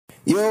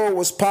Yo,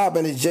 what's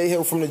poppin'? It's Jay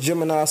Hill from the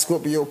Gemini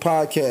Scorpio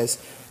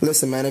podcast.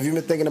 Listen, man, if you've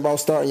been thinking about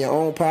starting your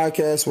own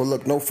podcast, well,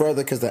 look no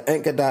further because the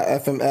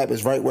Anchor.fm app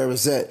is right where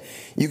it's at.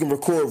 You can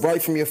record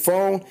right from your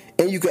phone,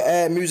 and you can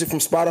add music from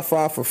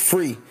Spotify for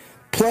free.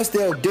 Plus,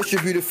 they'll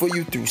distribute it for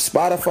you through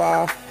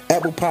Spotify,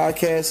 Apple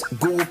Podcasts,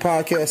 Google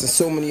Podcasts, and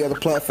so many other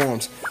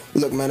platforms.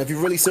 Look, man, if you're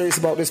really serious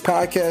about this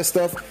podcast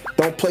stuff,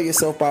 don't play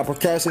yourself by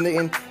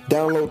procrastinating.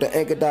 Download the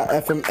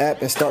Anchor.fm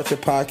app and start your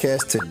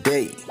podcast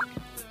today.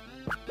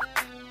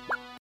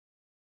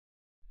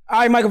 All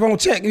right, microphone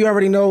check. You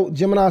already know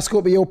Gemini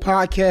Scorpio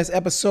podcast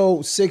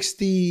episode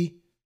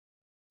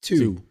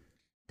 62.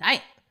 Dang.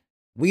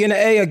 We in the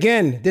A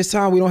again. This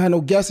time we don't have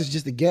no guests. It's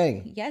just a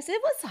gang. Yes, it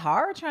was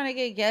hard trying to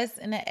get guests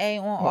in the A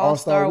on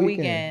All-Star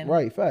Weekend.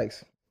 Right,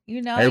 facts.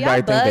 You know,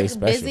 everybody y'all think they bugged,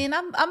 special. busy, and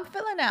I'm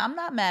feeling that. I'm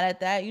not mad at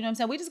that. You know what I'm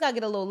saying? We just gotta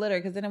get a little litter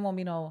because then it won't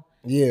be no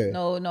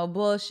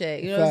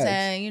bullshit. You know what I'm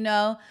saying? You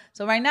know?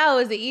 So right now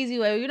is the easy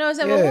way. You know what I'm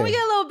saying? Yeah. But when we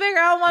get a little bigger,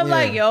 I don't want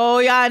like, yo,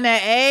 y'all in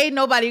that A,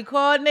 nobody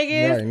called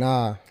niggas. Right,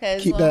 nah.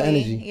 Keep that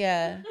energy.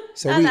 Yeah.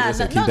 So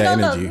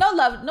no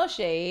love, no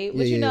shade.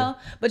 But you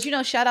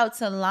know, shout out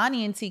to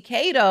Lonnie and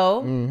TK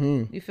though.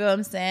 Mm-hmm. You feel what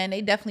I'm saying?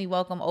 They definitely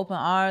welcome open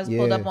arms,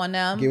 pulled up on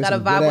them, Give got a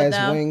some vibe with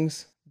them.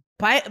 Wings.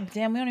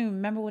 Damn, we don't even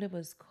remember what it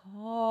was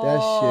called. That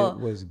shit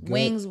was good.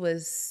 Wings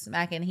was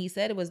smacking. He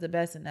said it was the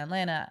best in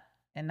Atlanta,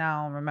 and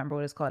now I don't remember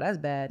what it's called. That's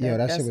bad. Yeah,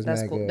 that shit was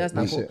that's mad cool. good. That's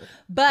not cool. Shit.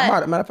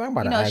 But matter of fact, I'm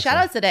about to shout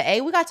out to the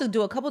A. We got to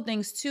do a couple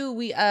things too.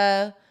 We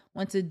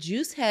went to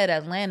Juice Head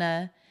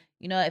Atlanta.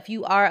 You know, if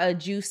you are a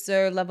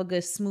juicer, love a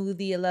good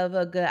smoothie, love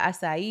a good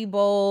acai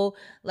bowl,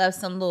 love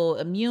some little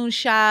immune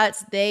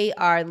shots, they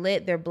are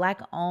lit. They're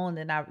black owned,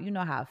 and you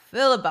know how I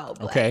feel about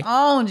black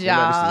owned,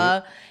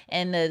 y'all.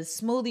 And the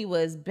smoothie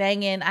was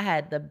banging. I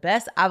had the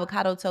best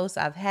avocado toast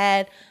I've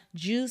had.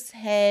 Juice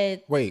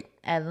Head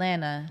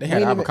Atlanta. They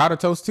had avocado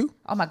toast too?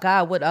 Oh my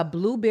God, with a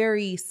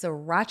blueberry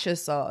sriracha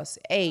sauce.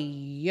 Hey,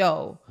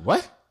 yo.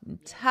 What?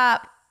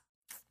 Top.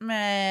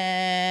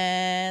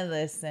 Man,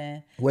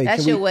 listen. Wait,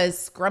 that shit was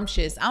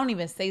scrumptious. I don't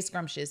even say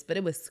scrumptious, but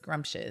it was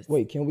scrumptious.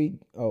 Wait, can we?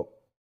 Oh,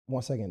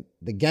 1 second.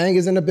 The gang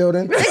is in the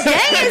building. The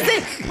gang is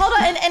in. Hold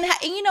on, and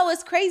you know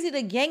it's crazy.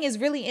 The gang is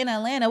really in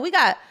Atlanta. We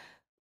got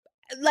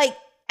like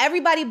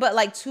everybody but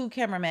like 2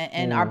 cameramen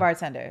and our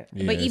bartender.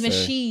 Yeah, but even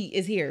she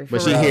is here.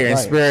 But she's here in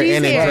spirit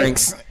and in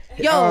drinks.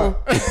 Yo.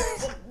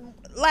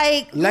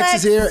 Like Lex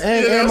is here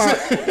and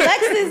Lex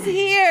is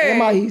here. And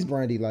Mahi's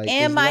Brandy.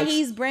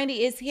 Mahi's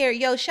Brandy is here.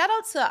 Yo, shout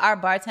out to our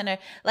bartender.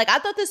 Like, I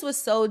thought this was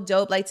so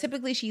dope. Like,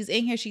 typically she's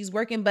in here, she's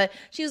working, but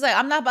she was like,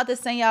 I'm not about to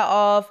send y'all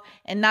off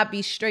and not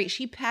be straight.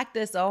 She packed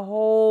us a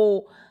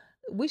whole.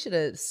 We should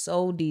have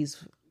sold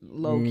these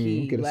low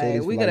key. We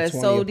could have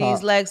sold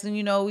these Lex, and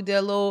you know, we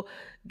did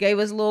gave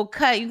us a little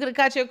cut. You could have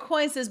got your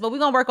coins, sis, but we're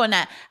gonna work on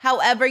that.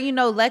 However, you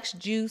know, Lex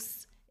Juice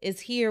is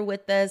here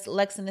with us.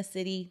 Lex in the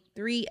City,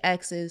 3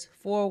 X's,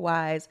 4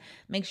 Y's.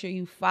 Make sure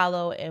you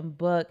follow and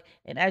book.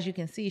 And as you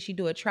can see, she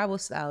do a travel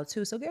style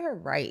too. So get her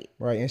right.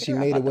 Right, and she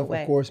made it with,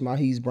 of course,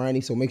 Mahi's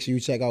Brandy. So make sure you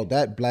check out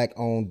that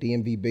black-owned,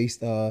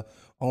 DMV-based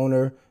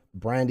owner.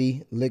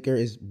 Brandy liquor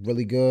is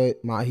really good.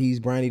 Mahi's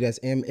Brandy, that's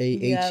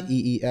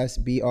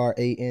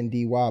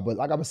MAHEESBRANDY. But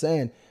like I was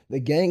saying, the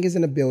gang is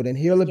in the building.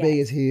 Hila Bay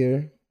is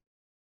here.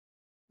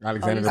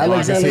 Alexander I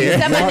almost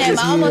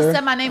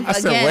said my name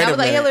again. I was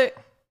like, Hillary.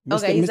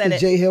 Okay, he said Mr. it.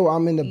 J Hill,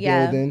 I'm in the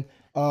building.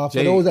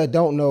 For those that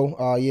don't know,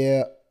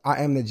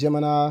 I am the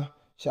Gemini.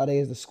 Sade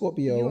is the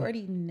Scorpio. You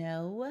already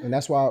know. And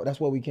that's why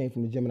we came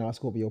from the Gemini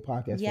Scorpio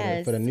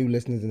podcast for the new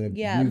listeners and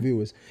the new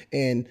viewers.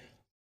 And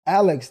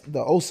Alex, the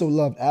also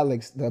loved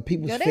Alex, the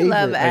people's favorite.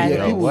 Love Alex.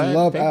 Yeah, people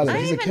love Alex. I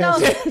didn't even know.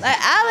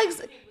 Like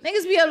Alex,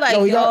 niggas be up like,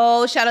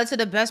 shout out to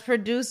the best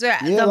producer,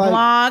 the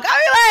Blanc.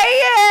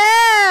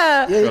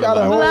 I be like, yeah, you got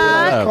a whole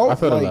cult. I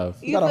feel the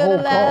love. You got a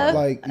whole cult.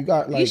 Like, you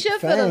got like you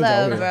should feel the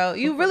love, bro.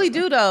 You really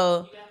do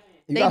though.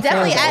 They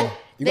definitely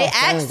they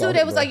asked too.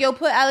 They was like, yo,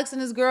 put Alex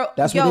and his girl.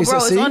 That's what they said.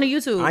 It's on the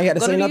YouTube. I ain't had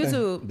to say nothing.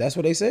 YouTube. That's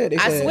what they said.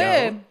 I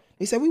swear.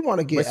 They said we want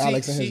to get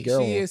Alex and his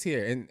girl. She is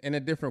here in a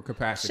different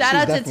capacity. Shout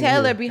out to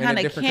Taylor behind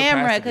the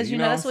camera because you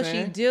know that's what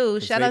she do.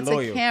 Shout out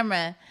to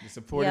camera. The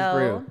support is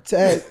real.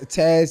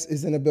 Taz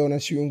is in the building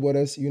shooting with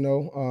us. You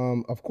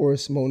know, of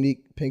course,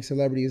 Monique Pink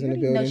Celebrity is in the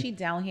building. You know she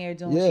down here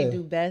doing what she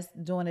do best,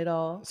 doing it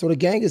all. So the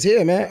gang is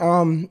here, man.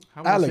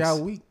 How Alex, was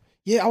y'all week?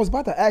 Yeah, I was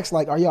about to ask,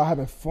 like, are y'all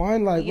having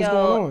fun? Like, what's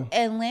going on?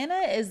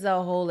 Atlanta is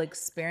a whole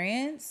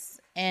experience,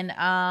 and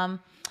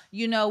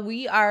you know,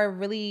 we are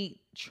really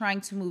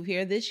trying to move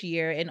here this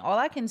year, and all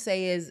I can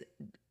say is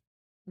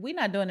we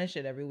not doing this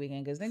shit every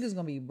weekend because niggas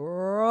gonna be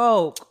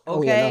broke.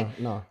 Okay.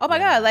 Oh my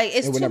God, like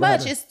it's too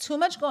much. It's too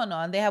much going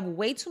on. They have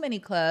way too many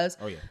clubs.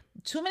 Oh yeah.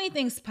 Too many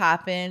things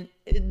popping.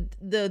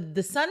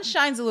 The sun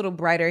shines a little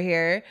brighter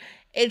here.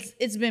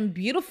 It's been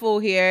beautiful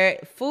here.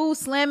 Food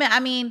slamming. I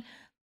mean,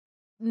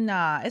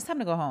 nah, it's time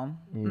to go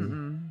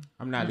home.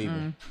 I'm not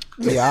leaving.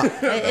 Yeah,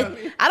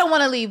 I don't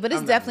want to leave, but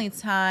it's definitely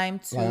time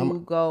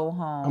to go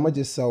home. I'm gonna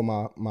just sell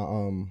my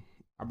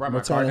I brought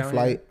my car down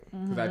flight.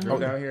 because I drove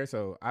down here,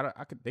 so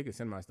they could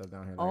send my stuff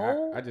down here.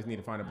 Like, I just need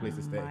to find a place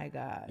to stay. Oh my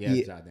God. Yeah,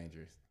 it's not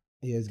dangerous.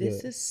 Yeah, it's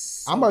This good. is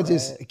so I'm gonna good.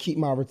 just keep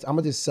my. I'm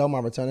gonna just sell my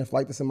returning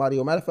flight to somebody.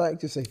 Or matter of fact,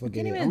 just say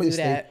forget it. even I'm gonna do just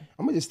stay. that.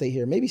 I'm gonna just stay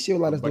here. Maybe she'll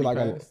let us do Buddy like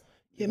a. pass.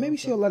 Yeah, maybe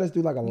she'll let us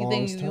do like a long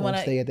think you term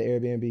wanna- stay at the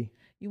Airbnb.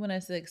 You want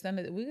us to extend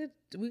it? We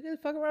could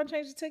fuck around,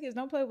 change the tickets.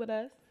 Don't play with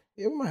us.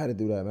 Yeah, we might have to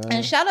do that, man.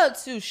 And shout out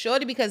to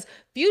Shorty because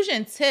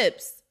Fusion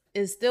Tips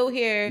is still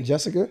here.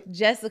 Jessica.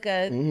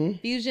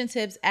 Fusion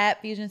Tips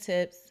at Fusion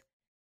Tips.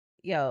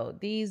 Yo,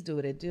 these do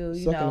what it do.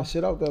 You Sucking know, the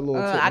shit out that little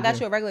tip. I got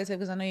again. you a regular tip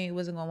because I know you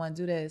wasn't gonna want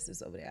to do this.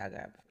 It's over there. I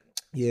got.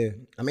 Yeah,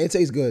 I mean it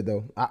tastes good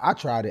though. I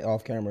tried it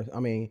off camera. I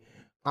mean,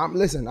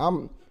 listen. I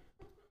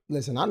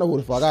know who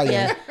the fuck I am.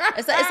 Yeah,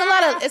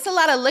 it's a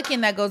lot of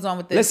licking that goes on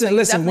with this. Listen.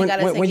 definitely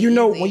gotta take When it you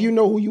know easy. when you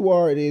know who you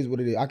are, it is what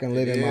it is. I can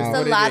live in It is my. It's a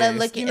what it lot of is.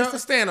 licking. You know,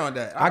 stand on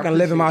that. I can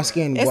live in my appreciate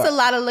skin. It's but a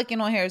lot of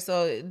licking on here,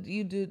 so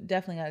you do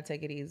definitely gotta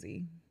take it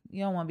easy.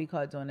 You don't want to be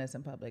caught doing this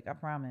in public. I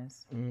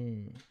promise.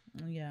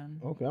 Yeah.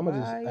 Okay, I'm gonna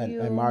Why just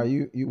you- admire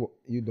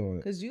you doing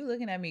it. Cause you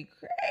looking at me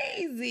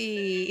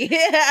crazy.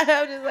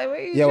 I'm just like, what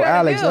are you Yo, trying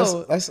Alex,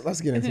 to do?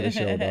 let's get into the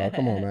show, dog.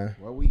 Come on, man.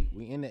 Well, we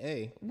in the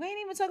A. We ain't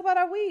even talk about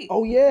our week.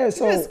 Oh yeah, We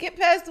so just skip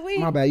past the week.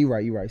 my bad. You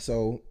right.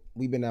 So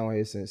we've been down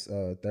here since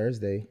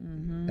Thursday.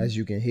 As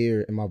you can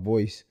hear in my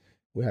voice,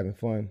 we're having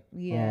fun.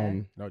 Yeah.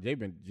 No, Jay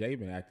been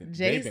acting.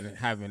 Jay's- Jay been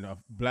having a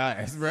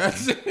blast, bro.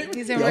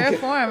 He's in rare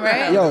form,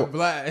 right? Yo. A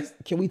blast.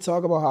 Can we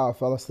talk about how I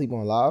fell asleep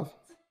on live?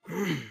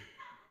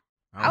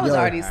 I was Yo.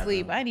 already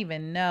asleep. I didn't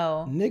even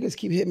know.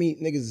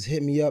 Niggas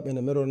hit me up in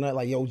the middle of the night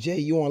like, yo, Jay,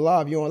 you on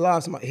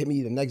live? Somebody hit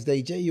me the next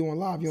day, Jay, you on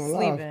live?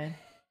 Sleeping.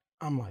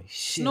 I'm like,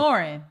 shit.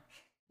 Snoring.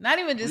 Not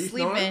even just Were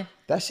you sleeping. snoring?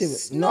 That shit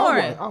was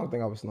Snoring. I don't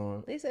think I was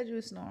snoring. They said you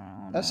were snoring.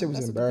 I don't That know. shit was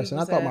That's what the embarrassing.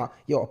 I people thought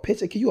said. a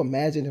picture, can you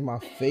imagine in my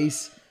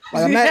face?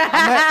 Like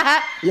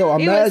He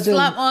would imagine,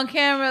 slump on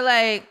camera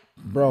like,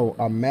 bro,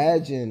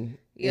 imagine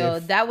yo,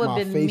 if that would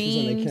my been face was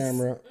in the memes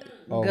camera.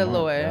 Oh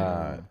galore. my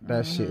God.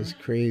 That shit is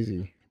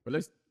crazy.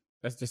 But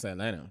that's just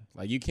Atlanta.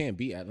 Like you can't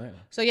beat Atlanta.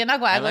 So you're not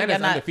gonna act like Atlanta's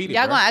y'all not. undefeated,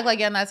 Y'all bro. gonna act like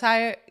y'all not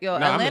tired. Yo,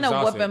 Nah, I'm Atlanta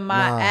exhausted. whooping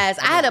my Nah. ass.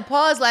 I had to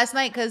pause last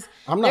night because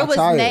I'm there not was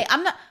tired.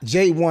 I'm not.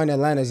 Jay won,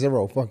 Atlanta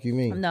 0. Fuck you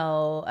mean?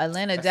 No,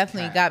 Atlanta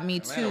definitely tight. got me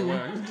Atlanta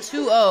won.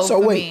 2-0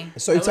 So for wait, me.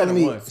 so you telling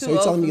me, Atlanta won. so you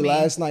 2-0 telling for me me.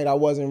 last night I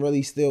wasn't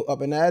really still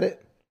up and at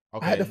it?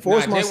 Okay. I had to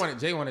force Jay myself. wanted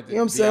to. You know what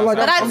I'm be saying? Like,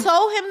 But outside. I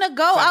told him to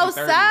go 7:30.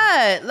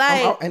 outside.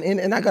 Like, I'm out,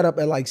 and I got up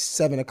at like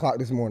 7 o'clock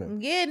this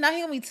morning. yeah, now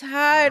he gonna be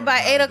tired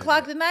by 8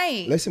 o'clock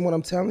tonight. Listen, what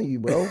I'm telling you,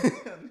 bro.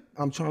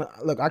 I'm trying to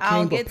look. I don't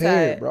came get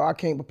prepared, tired. bro. I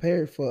came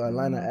prepared for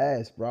Atlanta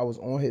ass, bro. I was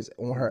on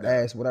her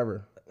ass,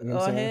 whatever. You know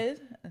what I'm Go saying?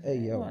 ahead. Hey,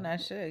 yo. You on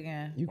that shit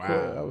again. You Wow.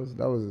 could.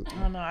 That was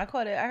I don't know. I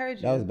caught it. I heard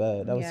you. that was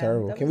bad. That was Yeah,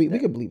 terrible. that Can was we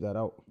good. could bleep that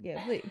out? Yeah,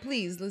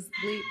 please let's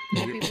bleep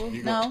people.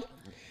 No.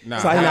 Nah,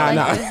 It's like, I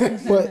nah. like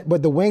this.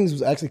 But the wings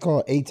was actually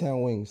called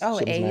A-Town Wings. Oh,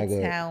 Shit was mad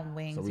good. A-Town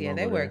wings. So we Yeah,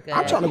 gonna they go were there. good.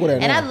 I'm trying to go there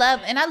and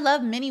now. I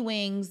love mini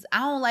wings. I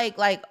don't like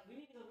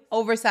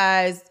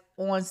oversized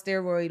on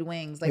steroid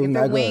wings. Like They if were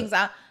they're not good. wings,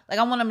 I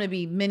want them to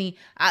be mini.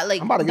 I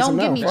like I'm about to get don't some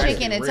give now. me Fuck it.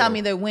 chicken and tell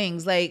me they're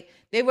wings. Like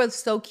they were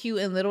so cute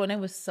and little and it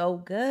was so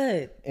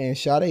good. And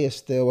Sade is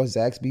still a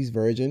Zaxby's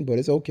virgin, but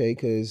it's okay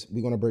because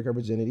we're gonna break her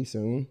virginity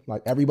soon.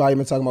 Like everybody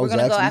been talking We're about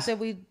gonna go Zaxby's. after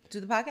we do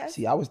the podcast.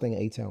 See, I was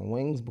thinking A-Town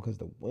Wings because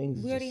the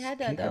wings. We already just had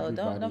that kick though. everybody.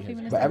 Don't has feminist.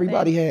 that. But that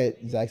everybody thing.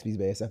 had Zaxby's,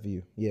 but except for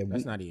you. Yeah,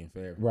 That's not even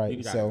fair. Right,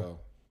 You gotta so- go.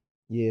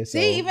 yeah. So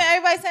See, even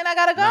everybody saying I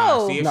gotta go.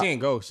 Nah, see, if No. she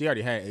ain't go, she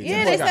already had 8.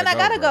 Yeah, they said I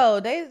gotta go.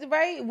 They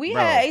right. We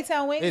Bro, had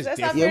A-Town wings. it's That's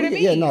not different. fair to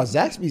me. yeah, no,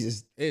 Zaxby's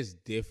is It's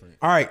different.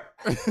 all right.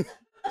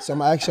 So I'm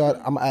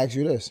gonna ask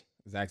you this: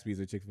 Zaxby's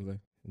or Chick-fil-A?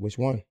 which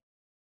one?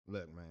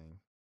 Look, man.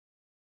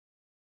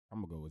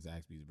 I'm gonna go with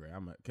Zaxby's, bro.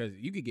 Cause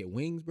you could get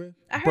wings, bro.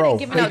 I heard Bro. they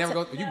giving They out. never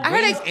go. You I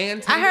heard wings they.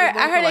 and I heard. tenders,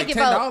 bro, I for heard like they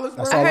give out. $10, bro.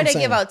 That's I all heard I'm they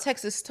saying. give out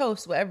Texas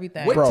toast with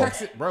everything. With Bro.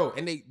 Texas, bro,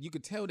 and you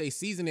could tell they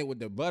season it with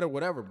the butter,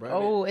 whatever, bro.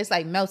 Oh, it's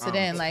like melted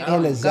in, like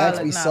And the oh,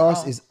 garlic, Zaxby nah,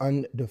 sauce oh. is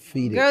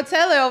undefeated. Girl,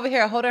 Taylor over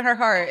here holding her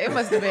heart. It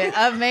must have been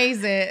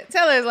amazing.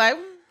 Taylor's like,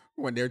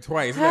 Went there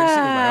twice. Like, she was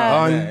like,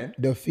 oh man.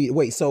 Undefeated.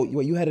 Wait, so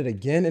you had it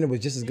again and it was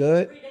just as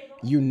good?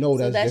 You know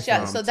so that's that's your,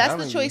 different. so I'm that's the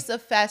telling choice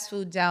of fast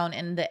food down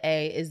in the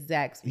A is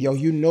Zaxby's. Yo,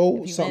 you know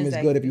If you something win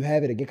is good if Zaxby's. you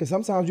have it again. Because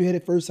sometimes you hit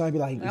it first time, be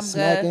like, I'm it's good.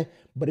 smacking.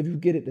 But if you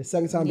get it the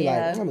second time, be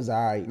Yeah. like, it's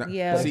all right.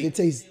 Yeah. But if See, it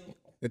tastes,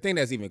 The thing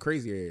that's even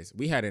crazier is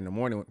we had it in the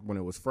morning when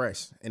it was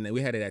fresh, and then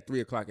we had it at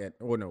 1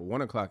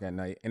 o'clock at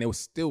night, and it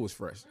still was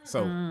fresh.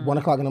 So 1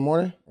 o'clock in the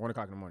morning? 1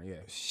 o'clock in the morning, yeah,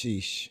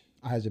 Sheesh.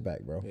 I had your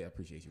back, bro. yeah,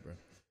 appreciate you, bro.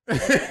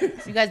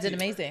 You guys did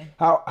amazing.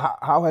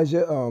 How has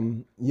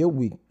your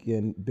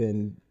weekend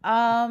been?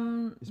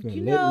 It's been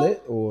you lit, know,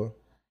 lit, or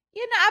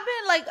You know, I've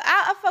been like,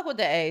 I fuck with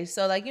the A.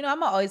 So, like, you know, I'm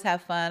going to always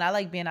have fun. I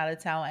like being out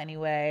of town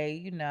anyway,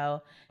 you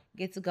know,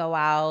 get to go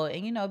out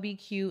and, you know, be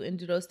cute and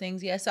do those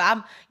things. Yeah. So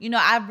I'm, you know,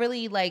 I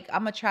really like,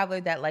 I'm a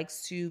traveler that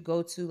likes to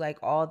go to like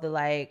all the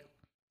like,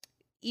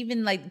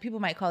 even like people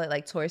might call it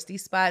like touristy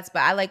spots,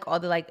 but I like all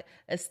the like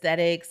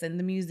aesthetics and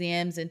the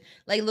museums and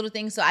like little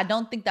things. So I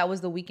don't think that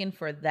was the weekend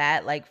for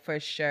that, like for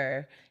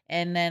sure.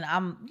 And then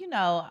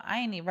I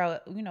ain't even,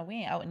 we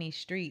ain't out in these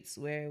streets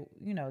where,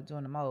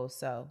 doing the most.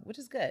 So, which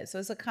is good. So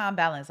it's a calm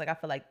balance. Like I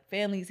feel like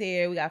family's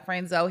here. We got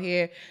friends out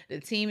here. The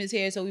team is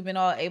here. So we've been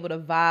all able to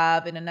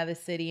vibe in another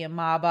city and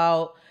mob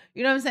out.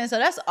 You know what I'm saying? So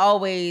that's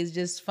always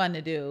just fun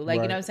to do. Like,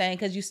 you know what I'm saying?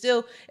 Because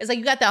it's like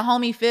you got that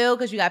homie feel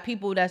because you got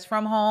people that's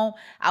from home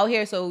out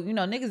here. So,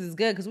 niggas is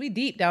good because we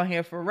deep down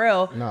here for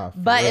real.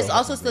 But it's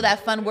also still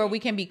that fun where we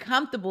can be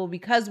comfortable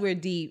because we're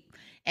deep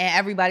and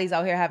everybody's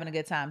out here having a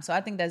good time. So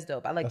I think that's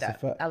dope. I like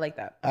that. I like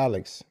that.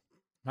 Alex.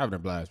 Having a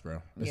blast,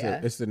 bro.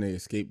 It's an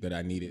escape that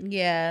I needed.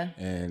 Yeah.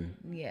 And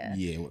yeah.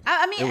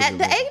 I mean,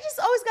 the A just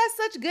always got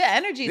such good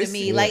energy to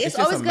me. Like it's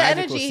always good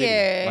energy city.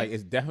 here. Like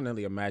it's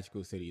definitely a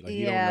magical city. Like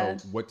you don't know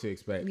what to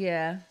expect.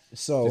 Yeah.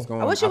 So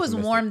I wish it was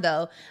warm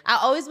though. I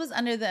always was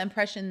under the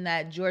impression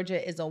that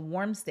Georgia is a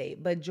warm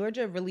state, but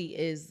Georgia really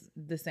is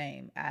the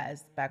same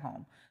as back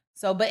home.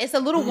 So, but it's a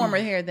little warmer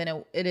here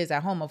than it is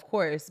at home, of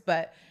course.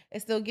 But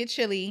it still get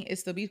chilly. It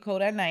still be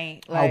cold at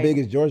night. Like, how big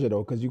is Georgia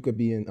though? Because you could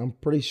be in. I'm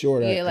pretty sure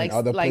that in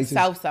other places,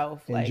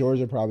 south, in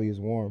Georgia probably is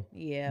warm.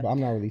 Yeah, but I'm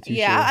not really too sure.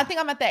 Yeah, I think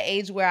I'm at that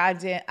age where I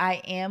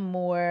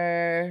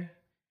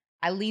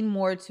lean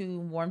more to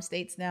warm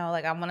states now.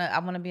 Like I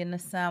wanna be in the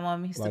sun. I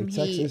want me some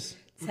heat.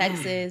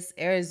 Texas,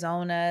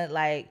 Arizona,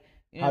 like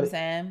what I'm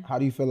saying. How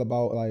do you feel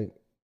about like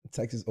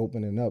Texas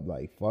opening up?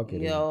 Like fuck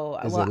it. Yo,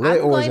 is well, it lit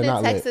I'm or going is it to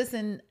not Texas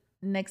lit?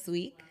 next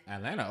week.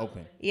 Atlanta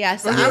open. Yeah,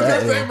 so Atlanta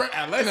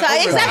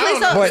exactly.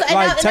 But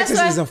Texas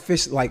is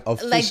official, like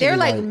they're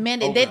like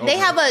mandate. They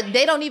have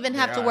they don't even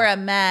have to wear a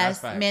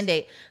mask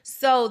mandate.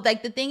 So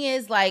like the thing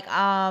is like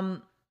I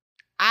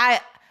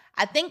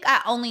think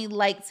I only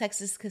like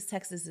Texas because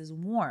Texas is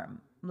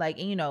warm. Like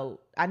I know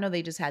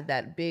they just had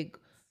that big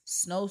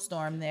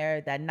snowstorm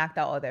there that knocked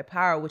out all their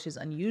power, which is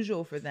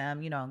unusual for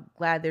them. I'm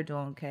glad they're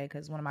doing okay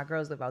because one of my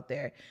girls live out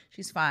there.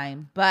 She's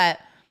fine, but.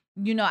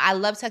 I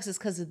love Texas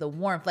because of the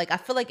warmth. Like, I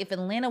feel like if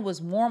Atlanta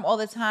was warm all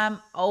the time,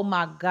 oh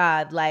my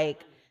God,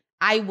 like,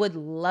 I would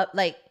love,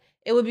 like,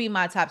 it would be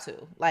my top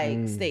two,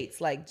 like,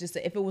 states, like, just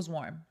if it was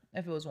warm.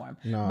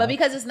 No, but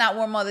because it's not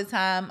warm all the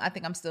time, I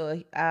think I'm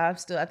still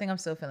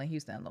feeling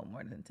Houston a little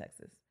more than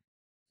Texas.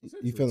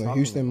 You feeling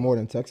Houston more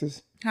than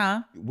Texas?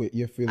 Huh?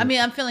 You're feeling. I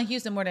mean, I'm feeling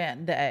Houston more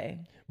than the A.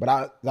 But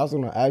I was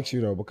going to ask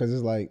you, though, because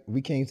it's like,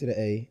 we came to the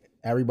A,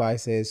 everybody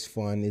says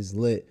fun, is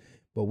lit.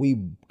 But we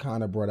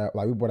kind of brought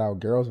out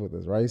girls with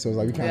us, right? So it's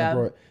like we kind of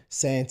brought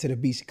sand to the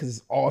beach because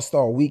it's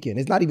All-Star Weekend.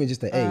 It's not even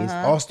just the A. It's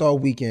All-Star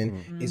Weekend.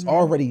 Mm-hmm. It's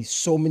already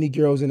so many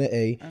girls in the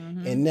A.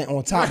 Mm-hmm. And then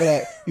on top of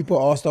that, you put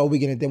All-Star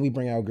Weekend and then we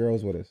bring out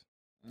girls with us.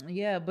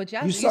 Yeah, but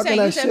y'all... You sucking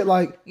that shit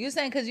like... You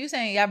saying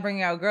y'all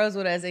bring out girls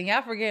with us and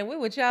y'all forget we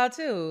with y'all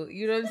too.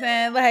 You know what I'm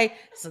saying? Like,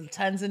 some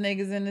tons of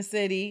niggas in the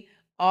city.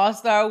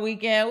 All-Star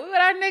Weekend. We with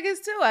our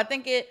niggas too. I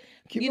think it...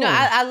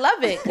 I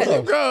love it.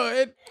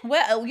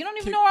 Well, you don't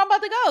even know where I'm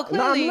about to go.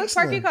 Clearly,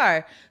 park your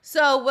car.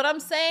 So what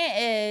I'm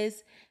saying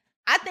is,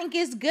 I think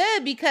it's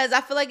good because I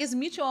feel like it's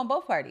mutual on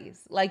both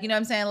parties. Like, you know what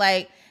I'm saying?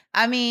 Like,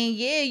 I mean,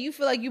 yeah, you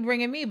feel like you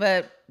bringing me,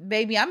 but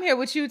baby, I'm here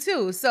with you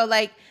too. So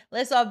like,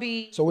 let's all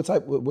be. So what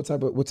type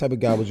of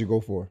guy would you go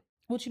for?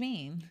 What you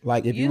mean?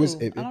 Like if you was,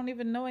 I don't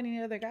even know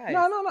any other guys.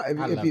 No.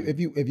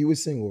 If you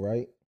was single,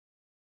 right?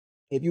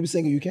 If you were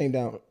single, you came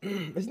down.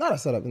 It's not a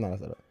setup.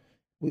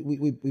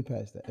 We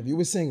passed that. If you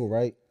were single,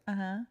 right?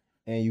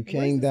 And you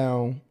came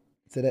down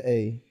to the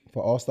A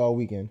for All-Star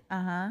Weekend,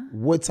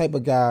 what type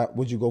of guy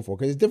would you go for?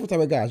 Because it's different type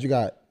of guys. You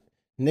got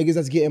niggas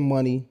that's getting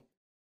money.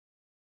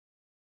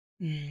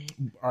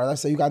 All right,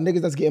 let's say you got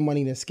niggas that's getting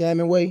money in a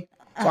scamming way.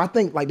 So I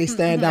think like they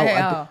stand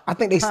out. I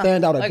think they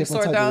stand out a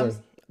different type of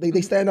way.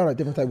 They stand out a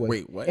different type of way.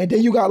 Wait, what? And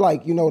then you got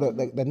like, the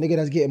nigga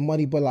that's getting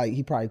money, but like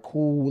he probably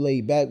cool,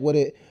 laid back with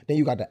it. Then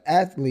you got the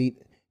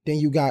athlete. Then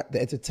you got the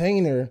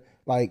entertainer,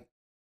 like.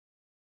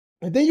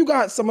 And then you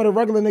got some of the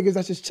regular niggas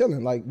that's just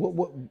chilling. Like, what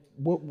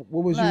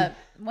was you?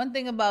 One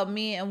thing about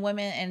me and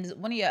women, and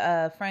one of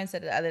your friends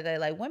said the other day,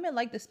 like, women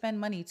like to spend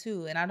money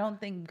too. And I don't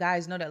think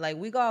guys know that. Like,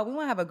 we want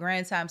to have a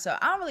grand time. So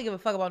I don't really give a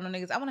fuck about no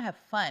niggas. I want to have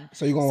fun.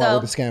 So you're going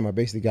out with the scammer,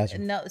 basically, got you.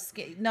 No,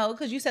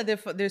 because you said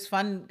there's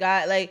fun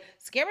guy. Like,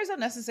 scammers don't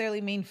necessarily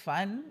mean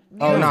fun.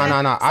 No.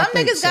 Some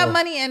niggas got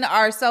money and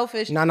are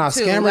selfish. No,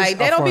 scammers. Like,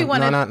 they don't be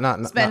wanting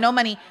to spend no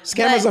money.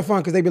 Scammers are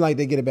fun because they be like,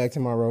 they get it back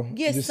tomorrow.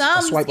 Yeah,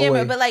 some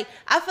scammer, but like,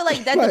 I feel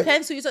like that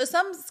depends who you. So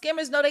some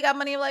scammers know they got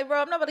money. I'm like,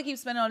 bro, I'm not about to keep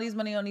spending all these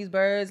money on these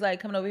birds, like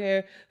coming over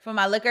here for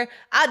my liquor.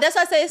 That's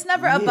why I say it's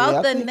never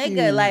about the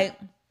nigga.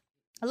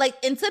 Like,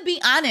 and to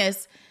be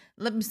honest,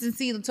 since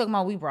he talking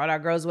about we brought our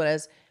girls with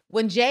us,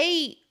 when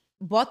Jay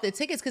bought the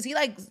tickets, because he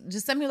like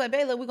just sent me like,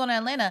 babe, look, we're going to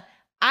Atlanta.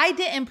 I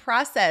didn't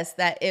process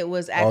that it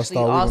was actually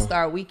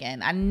All-Star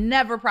Weekend. I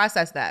never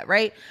processed that,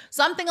 right?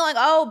 So I'm thinking like,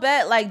 oh,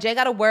 bet, like Jay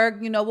got to work,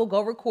 we'll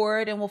go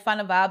record and we'll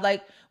find a vibe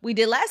like we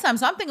did last time.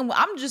 So I'm thinking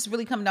I'm just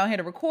really coming down here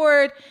to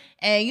record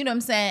and you know what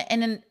I'm saying?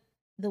 And then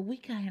the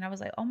weekend, I was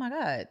like, oh my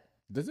God,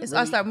 it's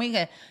All-Star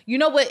Weekend. You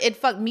know what it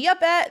fucked me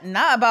up at?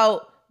 Not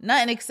about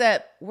nothing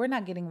except we're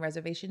not getting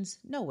reservations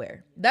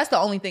nowhere. That's the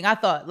only thing I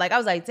thought. Like, I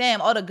was like,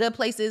 damn, all the good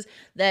places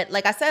that,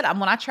 like I said,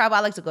 when I travel,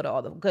 I like to go to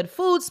all the good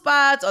food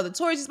spots or the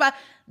touristy spots.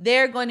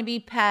 They're going to be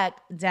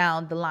packed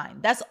down the line.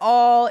 That's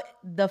all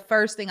the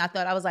first thing I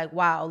thought. I was like,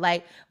 wow.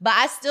 Like, but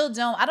I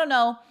don't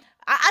know.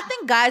 I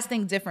think guys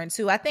think different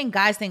too. I think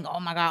guys think, oh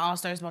my God,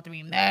 All-Star's about to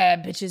be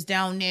mad bitches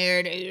down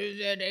there.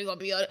 They gonna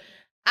be. I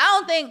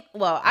don't think.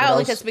 Well, I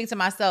only can speak to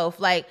myself.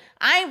 Like,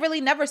 I ain't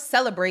really never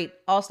celebrate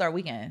All-Star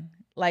Weekend.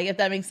 Like, if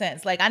that makes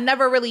sense. Like, I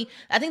never really.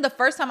 I think the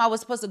first time I was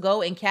supposed to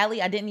go in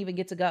Cali, I didn't even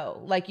get to go.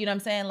 Like, you know what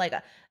I'm saying? Like,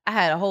 I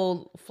had a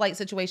whole flight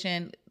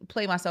situation.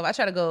 Play myself. I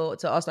tried to go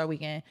to All-Star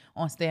Weekend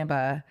on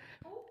standby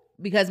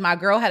because my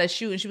girl had a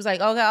shoot and she was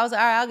like, okay. I was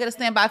like, all right, I'll get a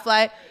standby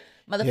flight.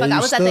 Motherfucker, yeah, I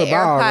was at the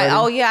airport.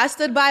 Oh yeah, I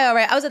stood by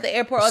already. I was at the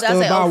airport all day. I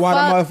was like, oh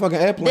fuck the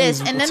motherfucking airplane this,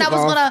 and then I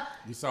was gonna.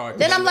 You saw it.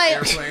 Then I'm like,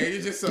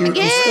 you just saw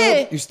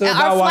it. You stood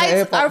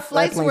by our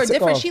flights were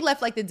different. She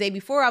left like the day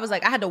before. I was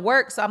like, I had to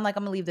work, so I'm like,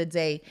 I'm gonna leave the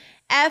day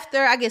after.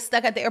 I get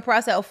stuck at the airport.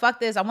 I said, oh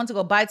fuck this. I went to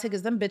go buy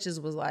tickets. Them bitches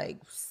was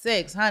like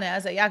 $600. I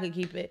said, y'all could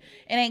keep it.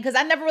 It ain't because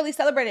I never really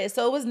celebrated it,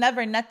 so it was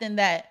never nothing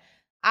that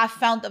I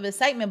found of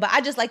excitement. But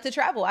I just like to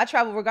travel. I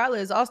travel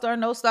regardless, All-Star,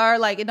 no star,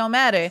 like it don't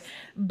matter.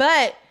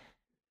 But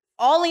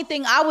only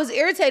thing I was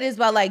irritated is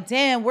about like,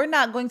 damn, we're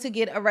not going to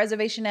get a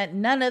reservation at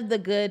none of the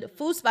good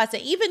food spots.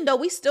 And even though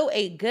we still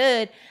ate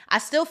good, I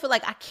still feel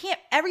like I can't,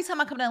 every time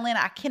I come to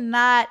Atlanta, I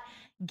cannot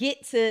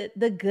get to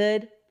the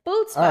good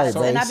food spots.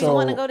 Right, and I be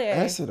wanting to go there.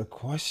 Answer the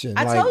question.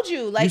 I told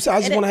you. Like, you said, I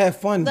just want to have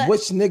fun.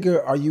 Which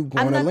nigga are you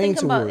going to lean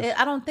towards?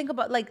 I don't think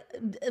about, like,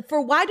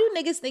 why do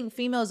niggas think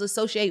females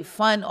associate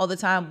fun all the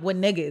time with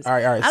niggas? All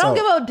right. I don't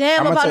give a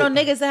damn about no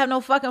niggas that have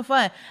no fucking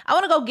fun. I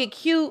want to go get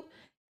cute,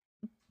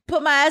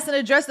 put my ass in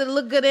a dress that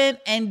look good in,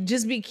 and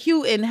just be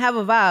cute and have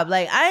a vibe.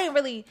 Like,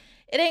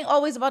 it ain't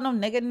always about no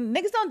nigga.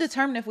 Niggas don't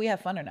determine if we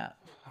have fun or not.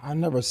 I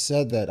never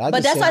said that.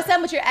 But that's why I said,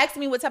 but you're asking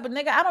me what type of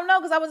nigga. I don't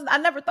know, because I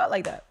never thought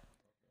like that.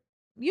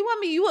 You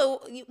want me,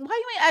 why you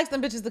ain't ask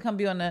them bitches to come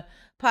be on the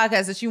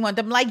podcast that you want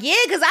them? Like, yeah,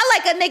 because I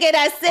like a nigga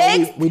that's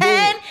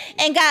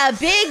 6'10" and got a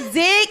big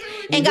dick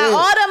and got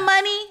all the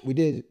money. We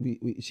did.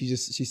 She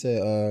said she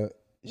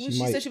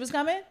said she was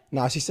coming?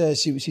 Nah, she said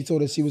she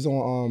told us she was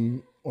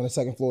on the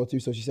second floor too,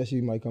 so she said she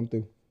might come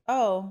through.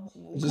 Oh.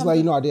 Just like,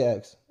 you know, I did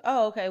ask.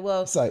 Oh, okay.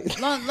 Well,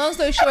 long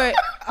story short,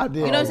 I did.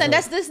 You know what I'm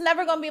saying? This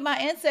never gonna be my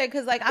answer,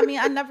 because, like, I mean,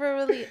 I never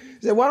really.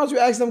 So why don't you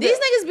ask them? These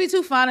niggas be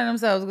too fond of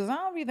themselves, because I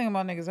don't be thinking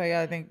about niggas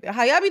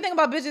how y'all be thinking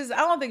about bitches. I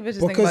don't think bitches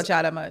think about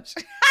y'all that much.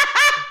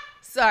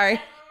 Sorry.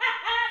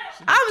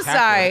 I'm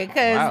sorry,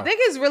 because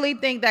niggas really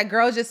think that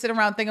girls just sit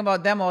around thinking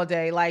about them all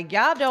day. Like,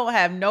 y'all don't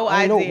have no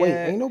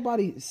idea. Ain't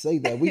nobody say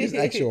that. We just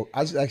ask you.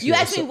 I just ask you. You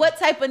asked me what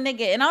type of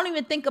nigga, and I don't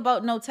even think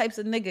about no types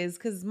of niggas,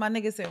 because my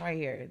nigga's sitting right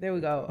here. There we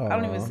go. I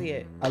don't even see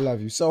it. I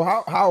love you. So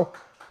how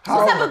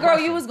what type of girl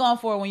you was going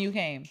for when you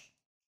came?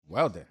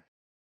 Well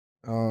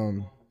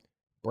then.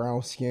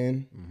 Brown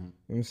skin. You know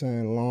what I'm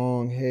saying?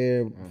 Long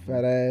hair,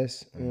 fat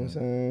ass. You know what I'm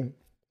saying?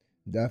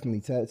 Definitely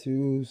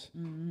tattoos.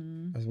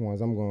 That's the ones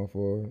I'm going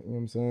for. You know what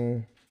I'm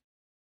saying?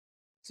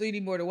 So you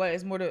need more to what?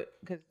 It's more to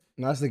because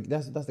no,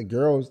 that's the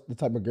girls, the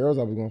type of girls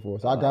I was going for.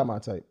 So I got my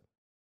type,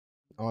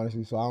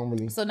 honestly. So I don't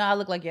really. So now I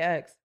look like your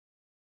ex.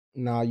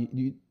 Nah,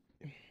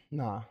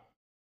 nah.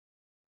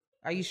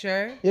 Are you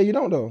sure? Yeah, you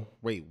don't though.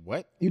 Wait,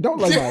 what? You don't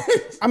like my.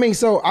 I mean,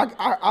 so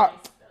I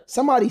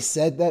somebody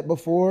said that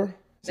before.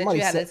 Somebody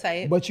that you have a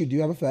type, but you do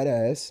have a fat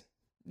ass.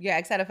 Your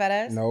ex had a fat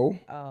ass? No.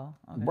 Oh,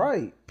 okay.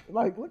 Right.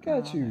 Like, look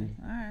at you.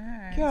 All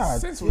right. God.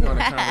 Since we're on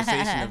a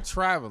conversation of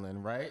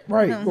traveling, right?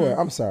 Right. Go ahead.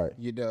 I'm sorry.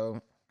 You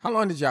know, how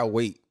long did y'all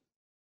wait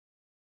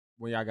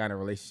when y'all got in a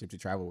relationship to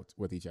travel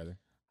with each other?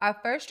 Our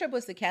first trip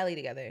was to Cali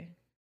together.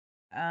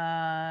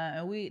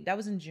 And that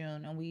was in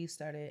June, and we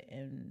started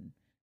in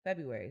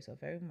February. So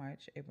February,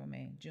 March, April,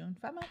 May, June.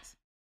 5 months.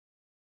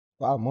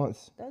 5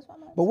 months. That was 5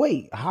 months. But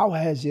wait, how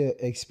has your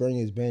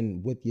experience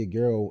been with your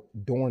girl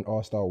during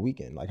All-Star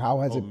Weekend? Like, how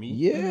has it? Me?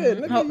 Yeah,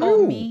 look at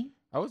you. Me?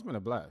 Oh, it's been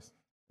a blast.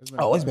 It's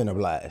been a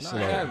blast. No,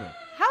 it hasn't.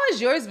 How has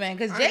yours been?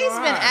 Because Jay's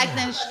been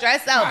acting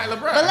stressed out. Right,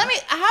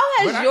 but how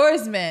has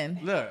yours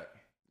been? Look,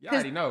 y'all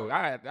already know.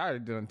 I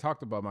done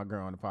talked about my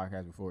girl on the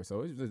podcast before,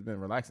 so it's just been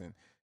relaxing.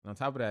 And on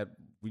top of that,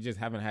 we just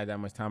haven't had that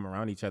much time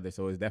around each other,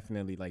 so it's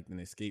definitely like an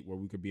escape where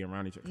we could be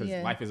around each other.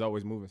 Because life is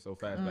always moving so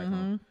fast back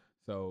home.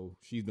 So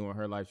she's doing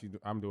her life,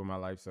 I'm doing my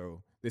life.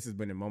 So this has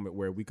been a moment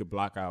where we could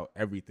block out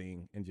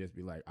everything and just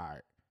be like, all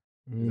right.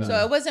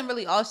 So it wasn't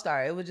really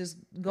All-Star. It was just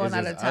going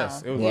out of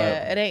town. It was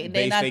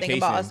they not thinking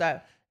about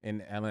All-Star.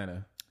 In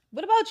Atlanta.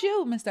 What about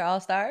you, Mr.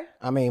 All-Star?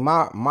 I mean,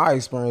 my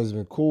experience has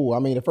been cool. I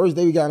mean, the first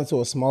day we got into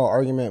a small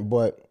argument,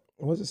 but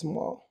was it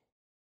small?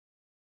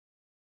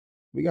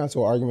 We got into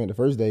an argument the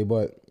first day,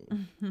 but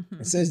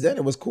since then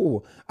it was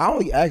cool. I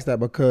only asked that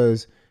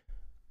because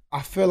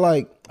I feel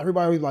like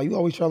everybody was like, you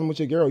always traveling with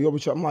your girl.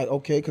 I'm like,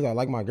 okay, because I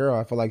like my girl.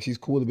 I feel like she's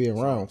cool to be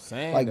around.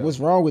 Like, what's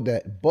wrong with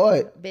that?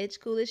 But bitch,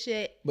 cool as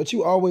shit. But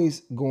you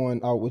always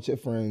going out with your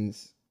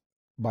friends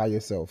by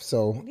yourself.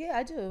 So yeah,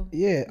 I do.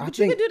 Yeah, but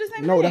you could do the same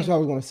thing. No, that's what I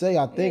was gonna say.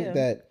 I think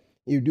that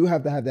you do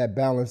have to have that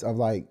balance of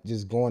like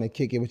just going and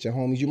kick it with your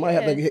homies. You might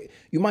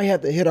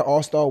have to hit an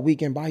all-star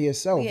weekend by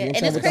yourself. Yeah, You know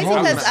and it's with the crazy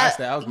homies. because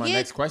that was my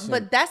next question.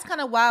 But that's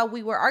kind of why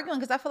we were arguing,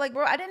 because I feel like,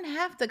 bro, I didn't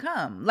have to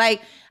come.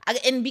 Like,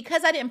 and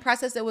because I didn't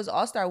process it was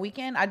all-star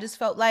weekend, I just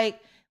felt like,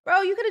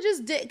 bro, you could have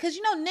just did, because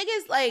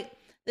niggas like.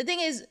 The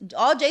thing is,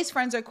 all Jay's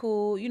friends are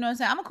cool. You know what I'm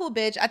saying? I'm a cool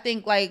bitch. I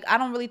think, like, I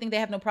don't really think they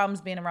have no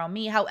problems being around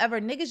me. However,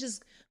 niggas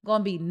just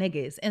gonna be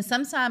niggas. And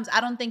sometimes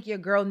I don't think your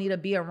girl need to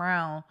be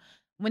around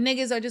when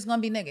niggas are just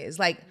gonna be niggas.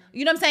 Like,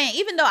 you know what I'm saying?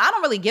 Even though I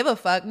don't really give a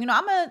fuck,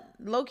 I'm a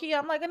low-key,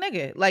 I'm like a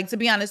nigga. Like, to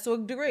be honest, to a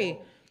degree.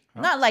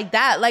 Not like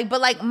that. Like,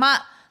 but like I'm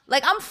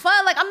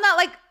fun. Like, I'm not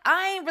like,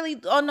 I ain't really,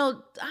 I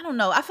don't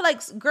know. I feel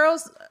like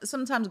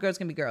sometimes girls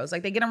can be girls.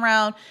 Like, they get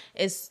around,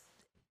 I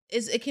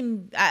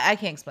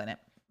can't explain it.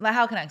 Like,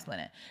 how can I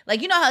explain it?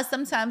 Like, you know how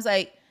sometimes,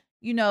 like,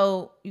 you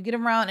get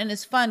around and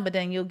it's fun, but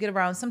then you'll get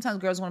around. Sometimes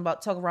girls want to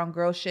talk around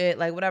girl shit,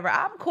 like whatever.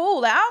 I'm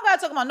cool. Like, I don't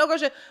gotta talk about no girl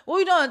shit. What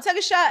we doing? Take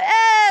a shot.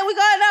 Hey, we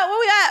going out. What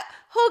we got?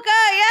 Hookah.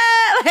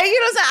 Yeah. Like, you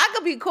know what I'm saying? I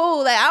could be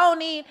cool. Like, I don't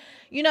need,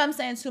 you know what I'm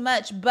saying, too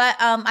much. But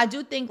I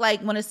do think,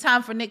 like, when it's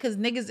time for because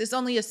niggas, it's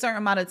only a certain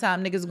amount of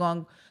time niggas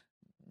gonna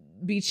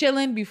be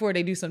chilling before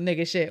they do some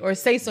nigga shit or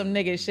say some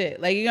nigga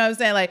shit. Like, you know what I'm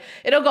saying? Like,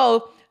 it'll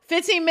go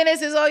 15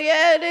 minutes is, oh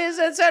yeah, it is,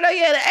 etc.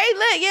 Yeah, the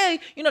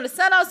lit, yeah, the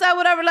sun outside,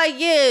 whatever, like,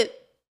 yeah,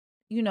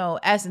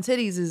 ass and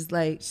titties is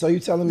like. So you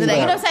telling me that, that,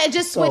 you know what I'm saying? It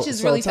just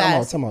switches really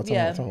fast. Time out.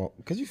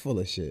 Because you full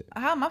of shit.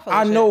 How am I full of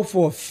shit? I know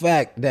for a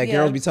fact that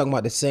girls be talking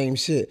about the same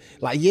shit.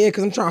 Like, yeah,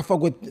 because I'm trying to fuck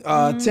with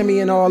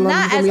Timmy and all of them.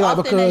 Not as like,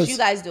 often as you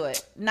guys do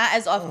it. Not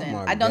as often.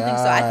 I don't think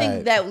so. I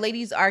think that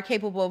ladies are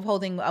capable of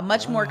holding a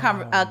much more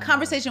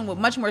conversation with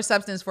much more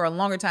substance for a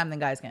longer time than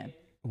guys can.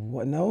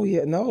 What? No,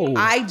 yeah, no.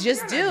 I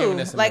just do.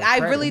 Like, I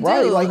really do.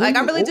 Right, like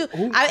I really do.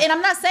 And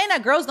I'm not saying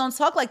that girls don't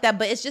talk like that,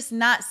 but it's just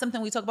not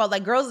something we talk about.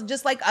 Like, girls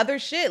just like other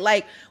shit.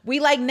 Like, we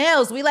like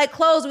nails, we like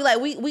clothes,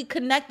 we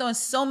connect on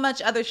so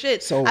much other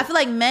shit. So I feel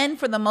like men,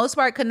 for the most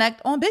part,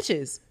 connect on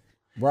bitches.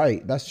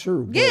 Right, that's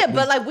true.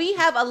 But like, we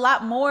have a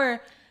lot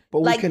more.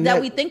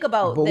 That we think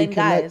about than guys. But we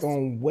connect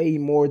on way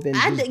more than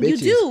just bitches. You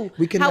do.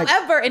 We connect.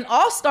 However, an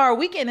all-star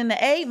weekend in the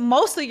A,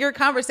 most of your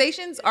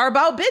conversations are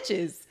about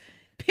bitches.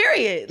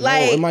 Period.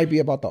 Like, it might be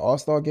about the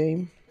All-Star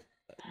game.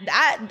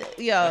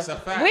 That's a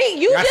fact.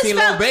 You just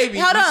found, baby.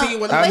 Hold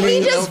on. But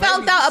he just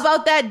found out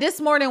about that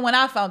this morning when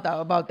I found out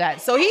about that.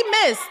 So he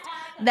missed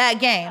that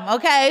game.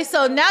 Okay.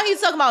 So now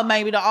he's talking about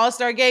maybe the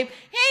All-Star game.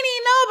 He didn't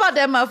even know about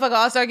that motherfucker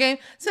All-Star game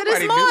till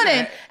this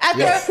morning.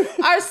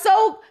 After our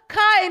so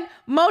kind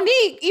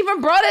Monique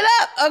even brought it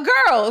up, a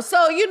girl.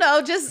 So,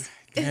 just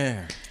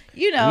damn.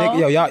 Nick,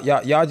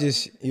 y'all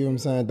just, you know what I'm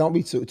saying? Don't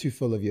be too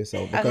full of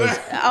yourself, because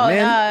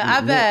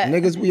I bet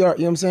niggas, we are,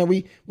 you know what I'm saying?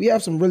 We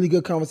have some really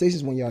good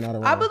conversations when y'all not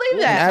around. I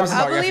believe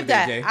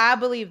that. I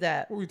believe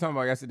that. What were we talking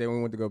about yesterday when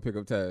we went to go pick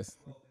up Taz?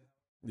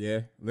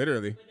 Yeah,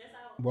 literally.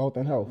 Wealth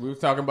and health. We were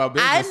talking about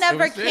business. I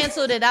never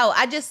canceled it out.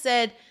 I just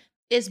said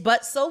it's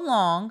but so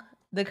long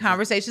the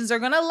conversations are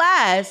gonna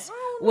last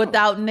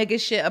without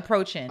nigga shit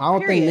approaching. I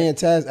don't think me and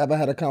Taz ever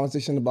had a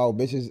conversation about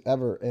bitches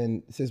ever,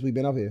 and since we've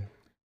been up here.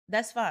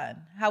 That's fine.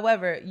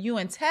 However, you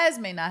and Taz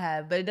may not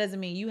have, but it doesn't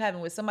mean you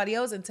haven't with somebody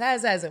else and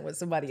Taz hasn't with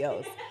somebody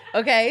else.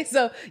 Okay?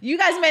 So you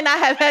guys may not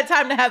have had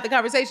time to have the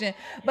conversation,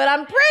 but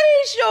I'm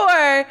pretty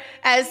sure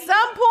at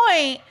some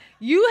point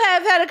you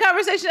have had a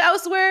conversation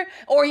elsewhere,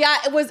 or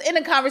y'all was in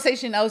a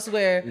conversation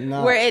elsewhere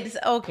where it's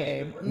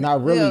okay.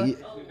 Not really.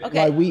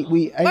 Okay. Like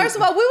we first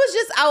of all, we was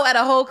just out at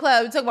a whole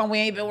club. We talking about we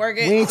ain't been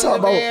working. We ain't talking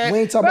about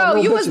bro,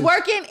 no you bitches. was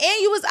working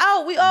and you was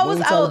out. We all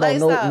was out. Like,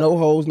 no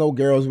hoes, no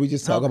girls. We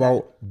just talk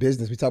about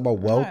business. We talk about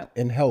wealth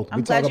and health.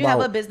 I'm glad you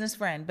have a business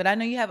friend, but I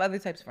know you have other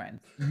types of friends.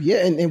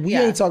 Yeah, and we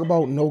ain't talk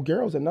about no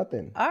girls or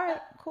nothing. All right,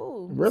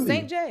 cool. Really?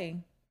 Saint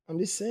J. I'm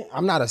just saying.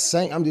 I'm not a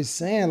saint. I'm just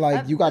saying,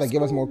 like, you got to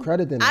give us more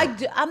credit than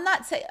that. I'm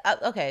not saying.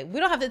 Okay,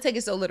 we don't have to take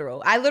it so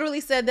literal. I literally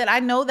said that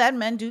I know that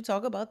men do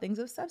talk about things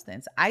of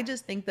substance. I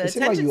just think the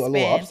attention span. You a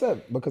little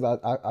upset because I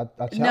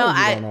challenged you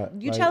on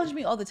that. You challenge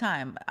me all the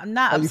time. I'm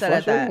not upset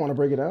at that. Are you frustrated? You want to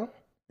break it down?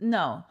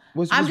 No,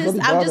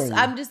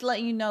 I'm just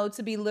letting you know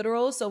to be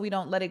literal, so we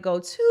don't let it go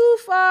too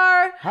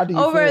far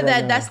over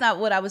that. That's not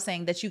what I was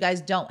saying. That you guys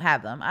don't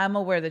have them. I'm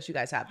aware that you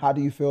guys have them. How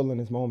do you feel in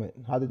this moment?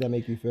 How did that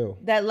make you feel?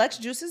 That Lex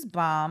juice is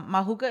bomb.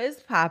 My hookah is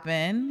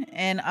popping,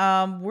 and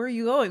where are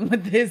you going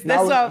with this?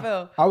 That's how I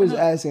feel. I was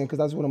asking because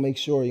I just want to make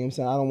sure. You know what I'm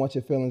saying? I don't want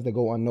your feelings to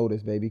go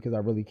unnoticed, baby, because I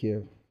really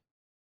care.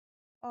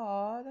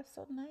 Oh, that's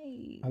so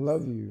nice. I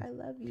love you. I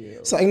love you.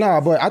 So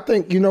but I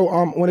think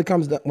when it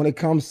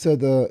comes to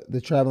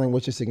the traveling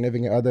with your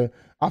significant other,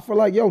 I feel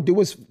like do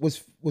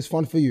what's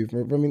fun for you.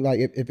 For me, like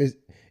if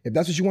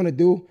that's what you want to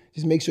do,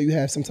 just make sure you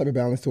have some type of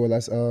balance to it.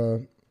 That's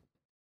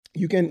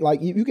you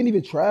can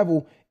even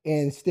travel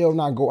and still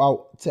not go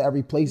out to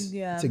every place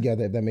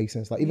together, if that makes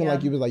sense. Like even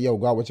like you was like,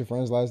 go out with your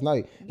friends last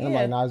night. And I'm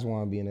like, nah, I just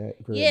want to be in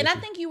that crib. Yeah, and I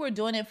think you were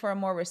doing it for a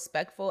more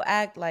respectful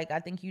act. Like I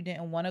think you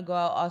didn't want to go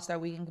out All-Star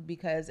Weekend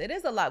because it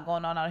is a lot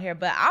going on out here.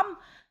 But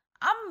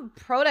I'm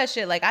pro that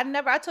shit. Like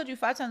I told you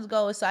 5 times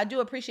ago. So I do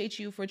appreciate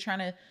you for trying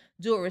to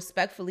do it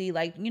respectfully.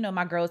 Like, you know,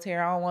 my girl's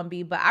here. I don't want to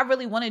be, but I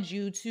really wanted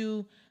you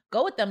to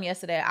go with them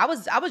yesterday. I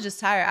was just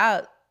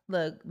tired.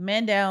 Look,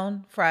 man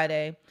down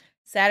Friday,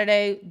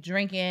 Saturday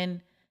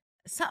drinking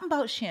something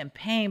about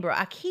champagne, bro.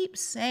 I keep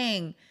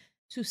saying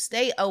to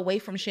stay away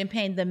from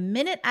champagne. The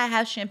minute I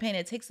have champagne,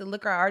 it takes the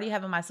liquor I already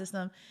have in my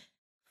system,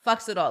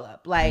 fucks it all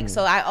up. Like,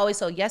 so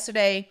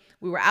yesterday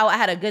we were out, I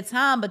had a good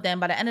time, but then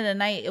by the end of the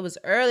night, it was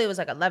early. It was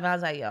like 11. I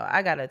was like, yo,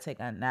 I gotta take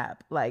a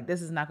nap. Like,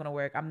 this is not gonna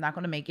work. I'm not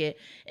gonna make it.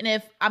 And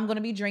if I'm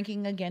gonna be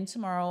drinking again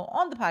tomorrow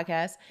on the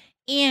podcast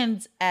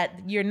and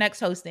at your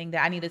next hosting,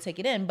 that I need to take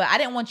it in. But I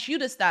didn't want you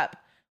to stop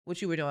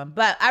what you were doing.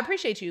 But I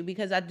appreciate you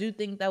because I do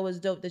think that was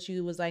dope that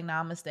you was like, nah,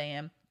 I'm gonna stay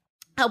in.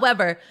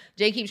 However,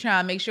 Jay keeps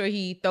trying to make sure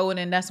he throw it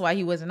in. That's why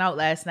he wasn't out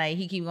last night.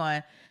 He keep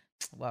going,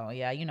 well,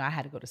 yeah, you know, I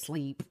had to go to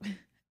sleep.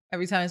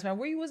 Every time it's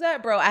where you was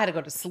at, bro, I had to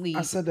go to sleep.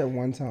 I said that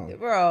one time,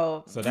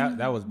 bro. So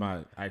that was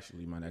my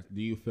next.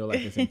 Do you feel like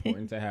it's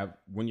important to have,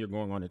 when you're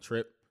going on a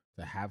trip,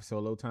 to have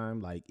solo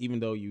time? Like, even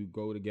though you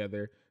go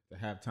together, to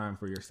have time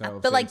for yourself.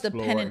 I feel like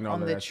dependent on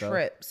the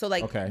trip. So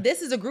like,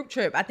 this is a group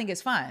trip. I think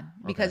it's fine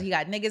because he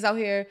got niggas out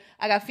here.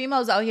 I got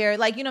females out here.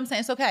 Like, you know what I'm saying?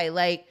 It's okay.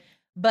 Like,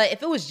 but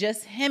if it was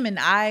just him and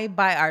I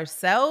by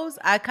ourselves,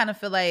 I kind of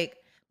feel like,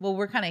 well,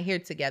 we're kind of here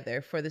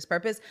together for this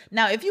purpose.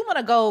 Now, if you want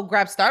to go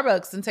grab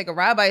Starbucks and take a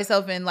ride by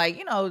yourself and like,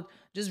 you know,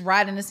 just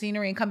ride in the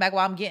scenery and come back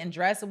while I'm getting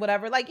dressed or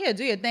whatever, like, yeah,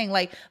 do your thing.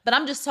 Like, but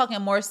I'm just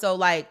talking more so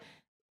like,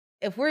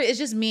 if it's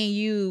just me and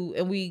you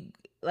and we,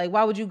 like,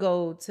 why would you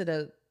go to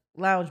the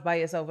lounge by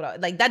yourself?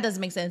 Like, that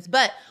doesn't make sense.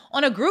 But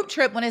on a group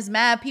trip, when it's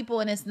mad people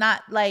and it's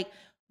not like,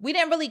 we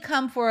didn't really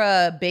come for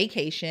a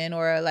vacation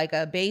or like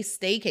a base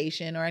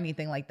staycation or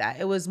anything like that.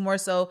 It was more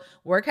so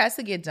work has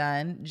to get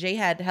done. Jay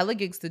had hella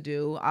gigs to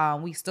do.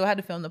 We still had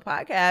to film the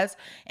podcast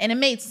and it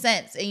made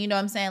sense. And you know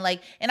what I'm saying?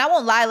 Like, and I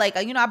won't lie, like,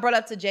 you know, I brought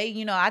up to Jay,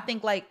 you know, I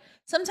think like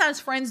sometimes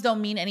friends don't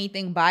mean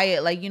anything by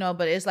it. Like, you know,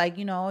 but it's like,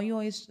 you know, you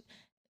always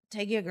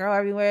take your girl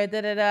everywhere,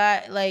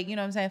 like, you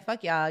know what I'm saying?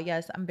 Fuck y'all.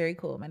 Yes, I'm very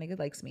cool. My nigga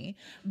likes me.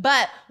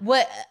 But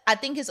what I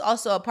think is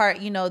also a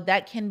part, you know,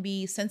 that can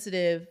be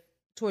sensitive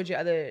towards your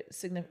other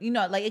significant, you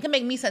know, like it can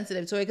make me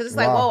sensitive to it because it's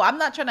like, whoa, I'm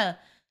not trying to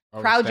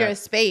crowd your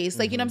space.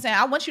 Like, you know what I'm saying?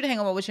 I want you to hang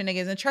out with your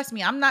niggas. And trust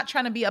me, I'm not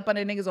trying to be up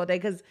under niggas all day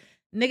because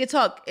nigga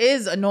talk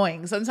is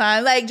annoying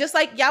sometimes. Like, just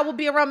like y'all will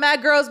be around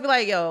mad girls, be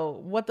like,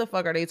 yo, what the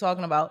fuck are they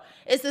talking about?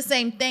 It's the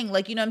same thing.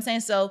 Like, you know what I'm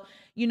saying? So,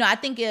 you know, I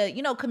think,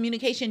 you know,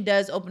 communication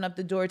does open up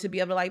the door to be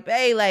able to like,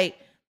 hey, like,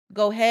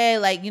 go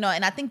ahead. Like, you know,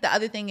 and I think the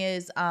other thing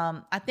is,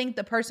 I think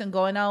the person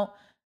going out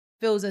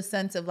feels a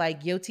sense of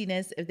like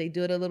guiltiness if they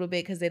do it a little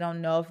bit because they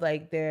don't know if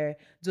like they're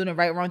doing the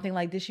right, wrong thing.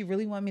 Like, did she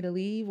really want me to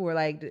leave? Or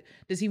like,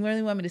 does he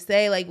really want me to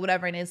stay? Like,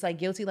 whatever. And it's like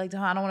guilty, like,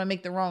 I don't want to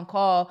make the wrong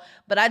call.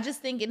 But I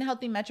just think in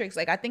healthy metrics,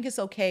 like, I think it's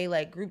okay.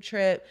 Like, group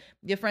trip,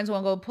 your friends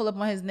want to go pull up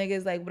on his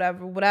niggas, like,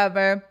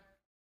 whatever.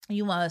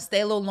 You want to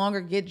stay a little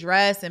longer, get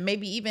dressed, and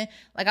maybe even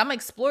like I'm an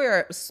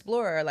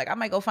explorer. Like, I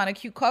might go find a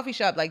cute coffee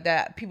shop like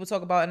that people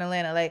talk about in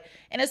Atlanta. Like,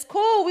 and it's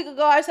cool. We could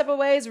go our separate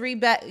ways,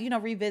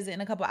 revisit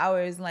in a couple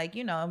hours, like,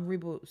 you know,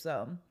 reboot.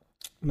 So,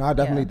 no, I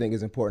definitely think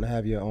it's important to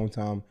have your own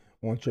time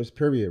on trips,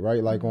 period,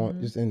 right? Like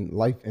on just in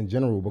life in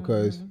general,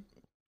 because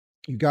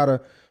you gotta,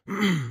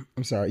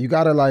 you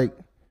gotta like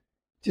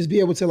just be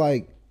able to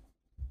like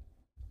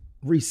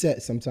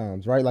reset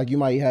sometimes, right? Like you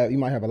might have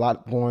a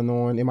lot going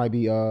on. It might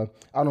be I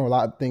don't know, a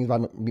lot of things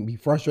might be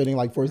frustrating.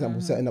 Like, for example,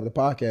 setting up the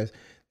podcast.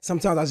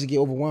 Sometimes I just get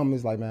overwhelmed.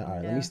 It's like, man, all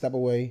right, let me step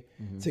away,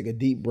 take a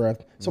deep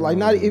breath. So like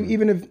not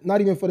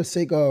even for the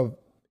sake of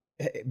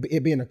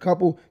it being a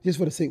couple, just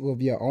for the sake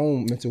of your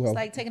own mental health.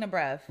 It's like taking a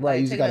breath. Right.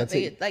 Like, you just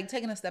gotta like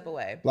taking a step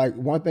away. Like,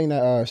 one thing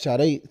that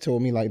Sade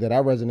told me, like, that I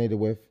resonated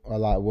with a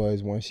lot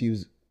was when she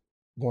was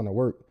going to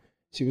work.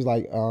 She was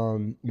like,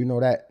 you know,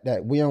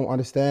 that we don't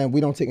understand, we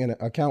don't take into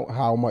account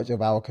how much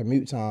of our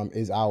commute time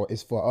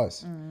is for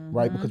us,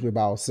 right? Because we're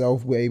by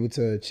ourselves, we're able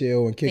to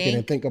chill and kick it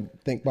and think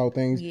about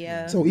things.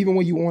 Yeah. So even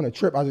when you on a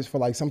trip, I just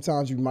feel like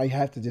sometimes you might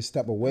have to just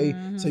step away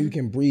so you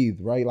can breathe,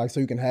 right? Like,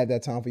 so you can have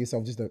that time for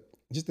yourself just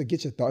to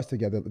get your thoughts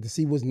together, to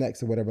see what's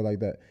next or whatever like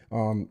that.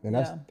 And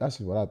that's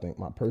just what I think,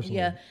 my personal.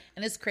 Yeah,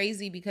 and it's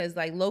crazy because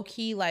like low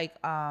key, like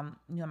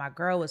you know, my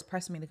girl was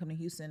pressing me to come to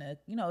Houston to,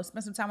 you know,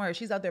 spend some time with her.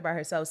 She's out there by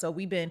herself, so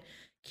we've been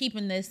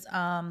keeping this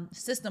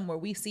system where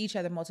we see each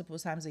other multiple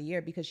times a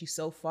year because she's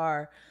so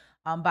far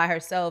by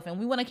herself, and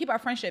we want to keep our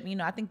friendship. You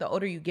know, I think the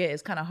older you get,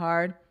 it's kind of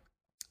hard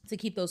to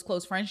keep those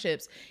close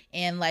friendships.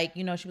 And like,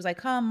 you know, she was like,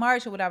 come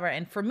March or whatever.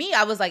 And for me,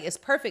 I was like, it's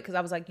perfect because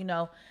I was like, you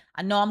know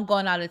I'm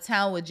going out of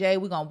town with Jay.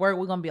 We're going to work.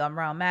 We're going to be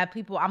around mad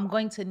people. I'm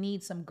going to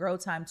need some girl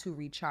time to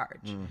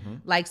recharge.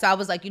 Like, so I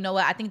was like, you know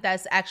what? I think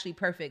that's actually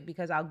perfect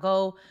because I'll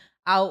go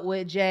out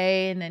with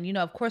Jay and then, you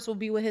know, of course we'll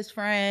be with his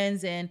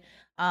friends and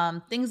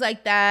things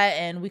like that.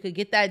 And we could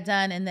get that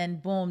done. And then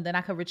boom, then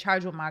I could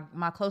recharge with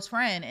my close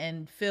friend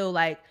and feel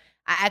like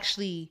I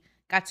actually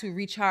got to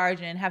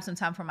recharge and have some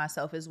time for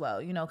myself as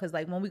well, you know, because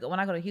like when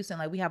I go to Houston,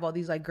 like we have all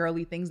these like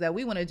girly things that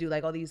we want to do,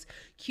 like all these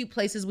cute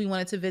places we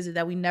wanted to visit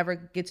that we never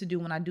get to do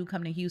when I do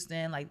come to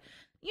Houston, like,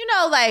 you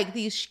know, like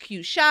these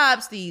cute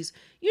shops, these,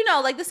 you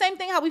know, like the same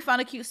thing how we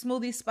found a cute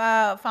smoothie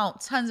spot, found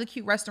tons of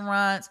cute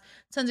restaurants,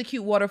 tons of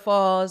cute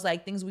waterfalls,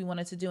 like things we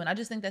wanted to do. And I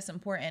just think that's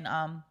important,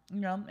 you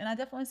know, and I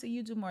definitely see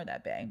you do more of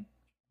that, babe.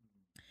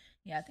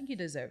 Yeah, I think you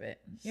deserve it.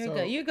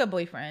 You're a good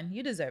boyfriend.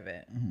 You deserve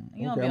it.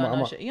 You don't be on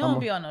no shit. You don't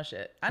be on no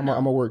shit. I'm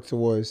gonna work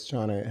towards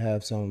trying to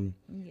have some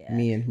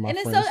me and my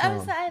friends. And it's so,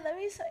 I'm sorry,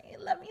 you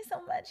love me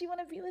so much. You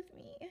want to be with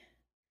me.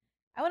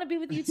 I want to be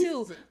with you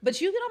too, but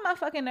you get on my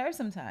fucking nerves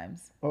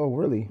sometimes. Oh,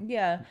 really?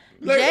 Yeah.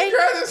 Look, Jay,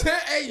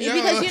 hey,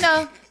 because, you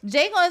know,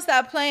 Jay gonna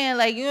stop playing.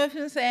 Like, you know what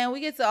I'm saying? We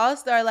get to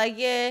All-Star. Like,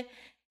 yeah,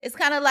 it's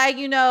kind of like,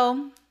 you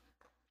know,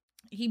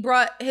 he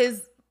brought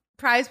his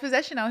prized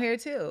possession out here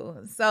too.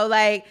 So,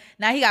 like,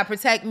 now he got to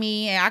protect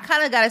me. And I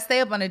kind of got to stay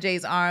up under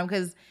Jay's arm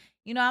because,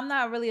 you know, I'm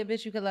not really a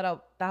bitch who could let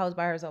out the house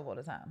by herself all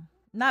the time.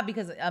 Not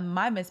because of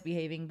my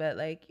misbehaving, but,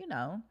 like, you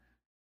know.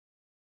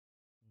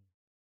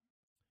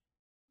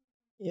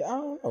 Yeah, I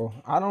don't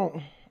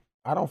know.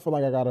 I don't feel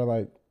like I gotta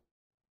like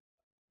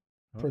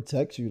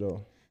protect you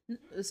though.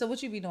 So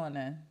what you be doing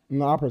then?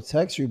 No, I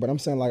protect you, but I'm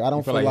saying like I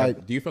don't feel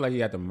like. Do you feel like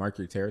you have to mark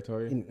your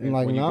territory?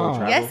 Like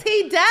nah. Yes,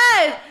 he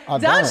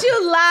does. Don't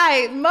you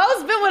lie.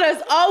 Mo's been with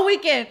us all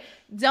weekend.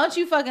 Don't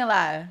you fucking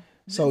lie.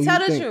 So tell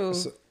the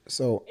truth. It's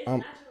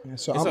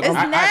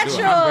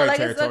natural. I'm very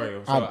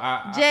territorial.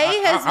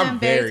 Jay has been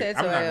very I'm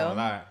territorial. not gonna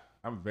lie.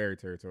 I'm very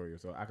territorial,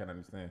 so I can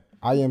understand.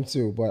 I am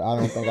too, but I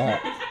don't think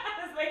I.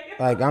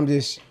 Like I'm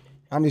just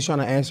trying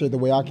to answer it the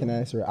way I can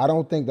answer it. I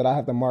don't think that I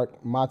have to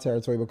mark my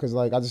territory because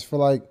like I just feel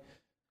like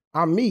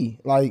I'm me.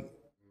 Like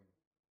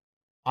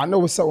I know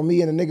what's up with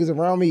me and the niggas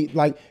around me.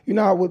 Like you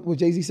know how what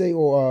Jay-Z say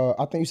or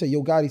I think you say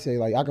Yo Gotti say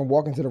like I can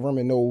walk into the room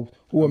and know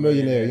who a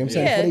millionaire. You know what I'm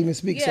saying? Before they even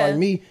speak. So like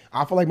me,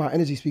 I feel like my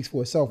energy speaks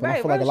for itself, and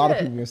I feel like a lot of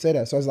people can say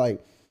that. So it's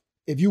like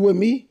if you with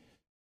me,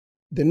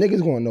 the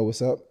niggas gonna know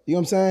what's up. You know what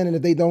I'm saying? And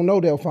if they don't know,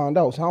 they'll find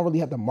out. So I don't really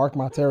have to mark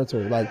my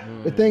territory. Like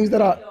the things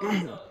that I.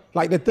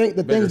 Like the things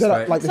that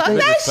I like. Talk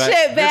that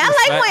shit, man.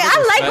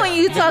 I like when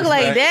you talk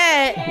like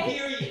that.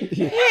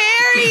 Period.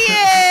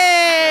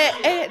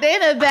 They in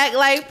the back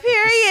like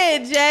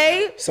period,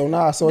 Jay. So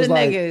it's the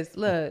like niggas.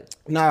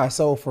 Look.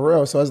 So for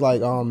real. So it's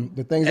like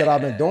the things that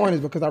I've been doing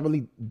is because I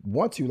really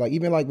want to. Like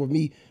even like with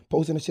me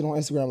posting the shit on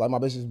Instagram, like my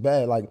bitch is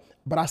bad. Like,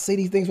 but I say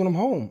these things when I'm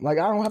home. Like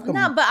I don't have to.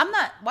 No, but I'm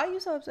not. Why are you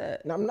so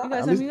upset? No, I'm not.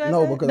 Because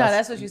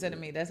that's what you said to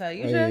me. That's how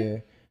you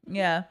should.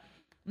 Yeah.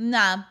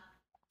 Nah.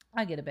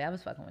 I get it, babe. I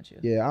was fucking with you.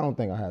 Yeah, I don't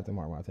think I have to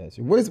mark my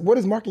tattoo. What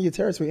is marking your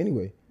territory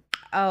anyway?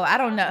 Oh, I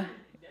don't know.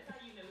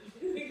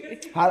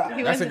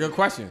 That's a good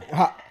question.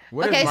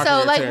 Okay,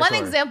 so like one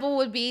example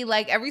would be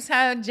like every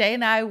time Jay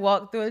and I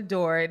walk through a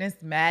door and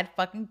it's mad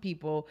fucking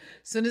people.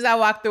 As soon as I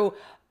walk through,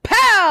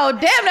 pow!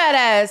 Damn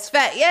that ass,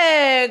 fat.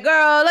 Yeah,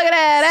 girl, look at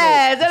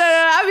that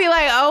ass. I'd be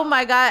like, oh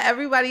my God,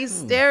 everybody's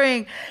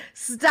staring.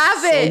 Stop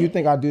it. So you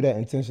think I do that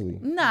intentionally?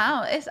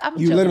 No, I'm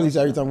you literally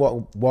say every time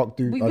walk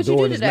through a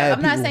door.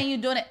 I'm not saying you're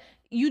doing it.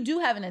 You do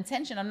have an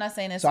intention. I'm not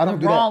saying it's the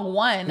wrong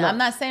one. No. I'm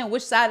not saying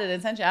which side of the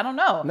intention. I don't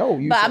know.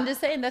 No, but I'm just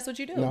saying that's what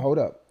you do. No, hold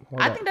up.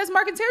 I think that's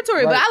marking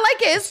territory, but I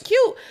like it. It's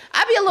cute.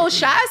 I be a little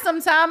shy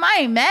sometimes. I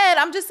ain't mad.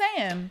 I'm just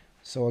saying.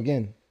 So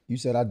again, you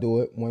said I do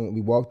it when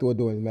we walk through a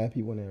door and there's mad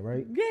people in there,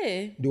 right?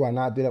 Yeah. Do I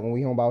not do that when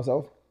we home by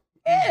ourselves?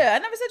 Yeah, I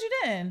never said you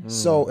didn't.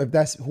 So if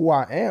that's who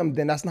I am,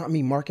 then that's not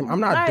me marking. I'm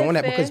not doing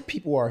that because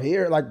people are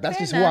here. Like that's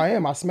just who I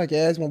am. I smack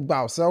your ass when we by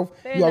ourselves.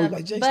 You always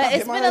like, Jay, but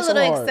it's been a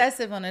little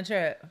excessive on the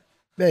trip.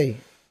 Babe,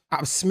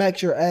 I've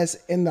smacked your ass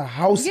in the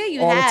house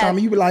all the time.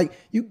 And you be like,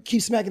 you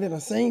keep smacking it in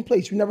the same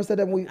place. You never said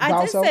that when we by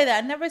ourselves. I did say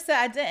that. I never said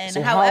I didn't.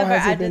 So however, how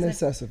has it been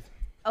excessive?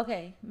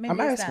 Okay, maybe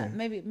I'm it's asking.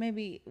 not.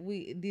 Maybe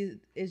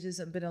it's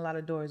just been a lot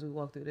of doors we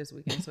walked through this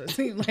weekend, so it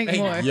seemed like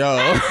more. Yo.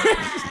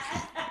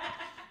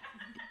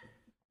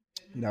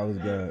 That was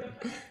good.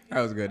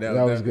 That was good. That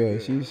was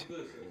good.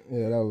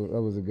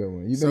 That was a good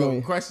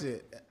one.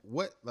 Question: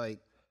 what like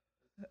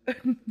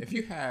if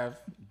you have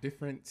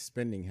different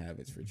spending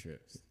habits for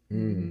trips?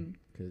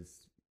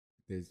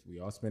 Because we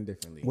all spend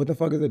differently. What the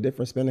fuck is a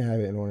different spending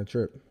habit on a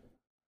trip?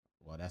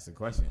 Well, that's the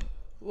question.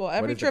 Well,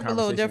 every trip a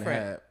little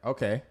different.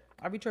 Okay.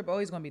 Every trip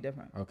always gonna be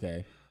different.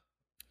 Okay.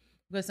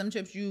 Because some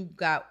trips you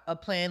got a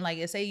plan,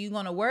 like say you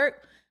gonna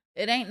work,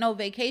 it ain't no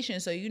vacation.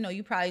 So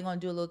you probably gonna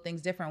do a little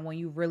things different when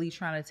you really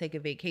trying to take a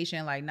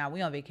vacation. Like now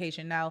we on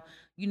vacation now,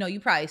 you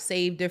probably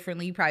save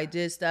differently, you probably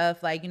did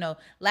stuff like,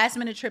 last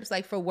minute trips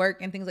like for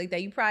work and things like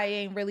that. You probably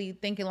ain't really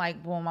thinking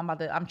like, boom,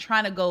 I'm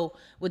trying to go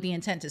with the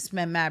intent to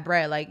spend mad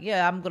bread. Like,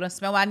 yeah, I'm gonna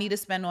spend what I need to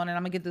spend on it. I'm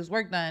gonna get this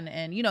work done.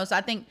 And so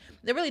I think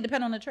it really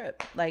depends on the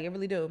trip. Like it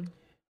really do.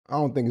 I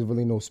don't think it's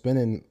really no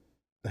spending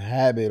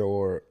habit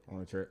or on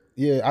a trip.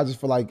 Yeah, I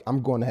just feel like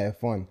I'm going to have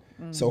fun.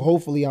 So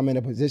hopefully I'm in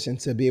a position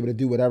to be able to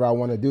do whatever I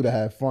want to do to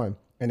have fun.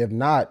 And if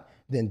not,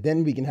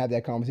 then we can have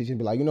that conversation and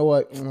be like, you know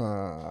what,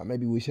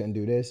 maybe we shouldn't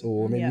do this,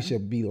 or maybe we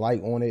should be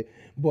light on it.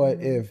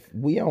 But if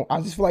we don't,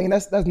 I just feel like, and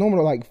that's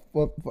normal, like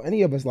for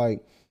any of us,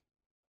 like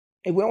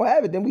if we don't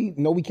have it, then we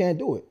know we can't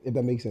do it, if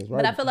that makes sense,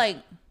 right? But I feel like,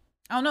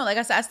 I don't know, like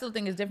I said, I still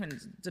think it's different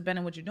depending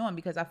on what you're doing,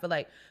 because I feel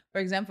like, for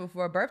example,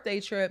 for a birthday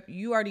trip,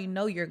 you already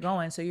know you're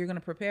going, so you're going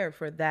to prepare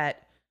for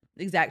that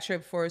exact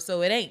trip for,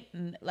 so it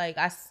ain't like,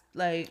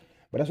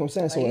 but that's what I'm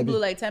saying. Like, so you blew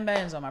like 10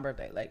 bands on my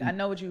birthday. Like, I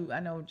know what your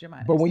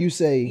mind But is. when you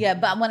say... Yeah,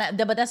 but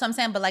but that's what I'm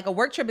saying. But like a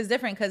work trip is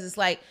different, because it's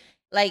like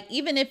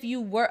even if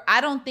you were,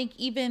 I don't think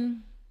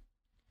even,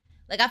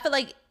 like I feel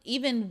like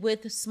even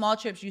with small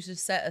trips, you should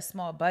set a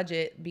small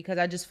budget, because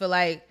I just feel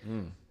like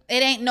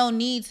it ain't no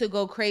need to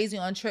go crazy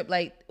on trip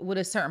like with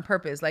a certain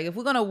purpose. Like if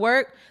we're gonna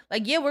work,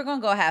 like yeah, we're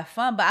gonna go have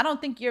fun, but I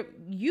don't think you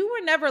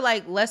were never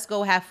like, let's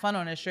go have fun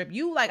on a trip.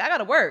 You like, I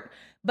gotta work,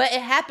 but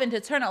it happened to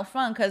turn out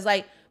fun, because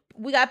like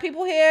we got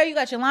people here, you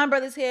got your line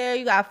brothers here,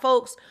 you got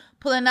folks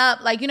pulling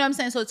up, like, you know what I'm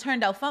saying? So it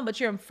turned out fun, but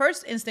your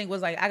first instinct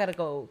was like, I gotta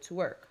go to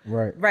work.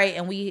 Right.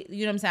 And we,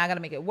 you know what I'm saying? I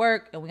gotta make it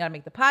work, and we gotta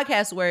make the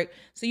podcast work.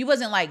 So you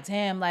wasn't like,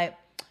 damn, like,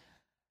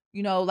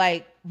 you know,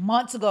 like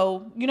months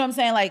ago, you know what I'm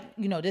saying? Like,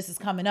 you know, this is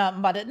coming up. I'm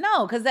about to,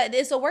 no, because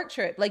it's a work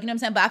trip. Like, you know what I'm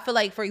saying? But I feel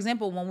like, for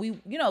example, when we,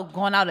 you know,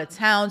 going out of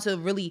town to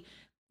really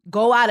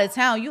go out of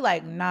town, you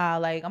like, nah,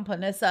 like I'm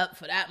putting this up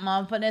for that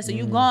month, putting this. So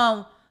you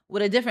gone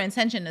with a different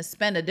intention to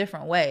spend a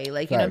different way.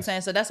 Like, you know what I'm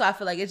saying? So that's why I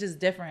feel like it's just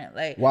different.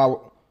 Like,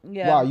 wow,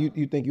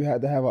 you think you had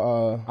to have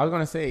a... I was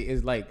going to say,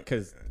 is like,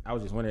 because I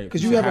was just wondering.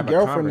 Because you have a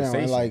girlfriend now,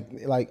 and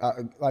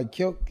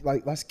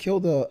let's kill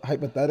the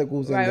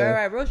hypotheticals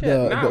and real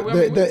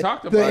shit. We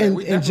talked about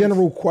it. In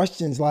general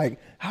questions, like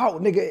how,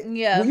 nigga,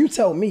 when you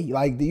tell me,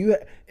 like, do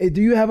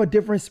you have a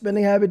different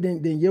spending habit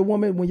than your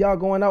woman when y'all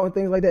going out and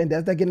things like that? And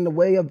does that get in the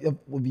way of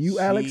you,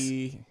 Alex?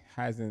 She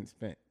hasn't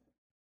spent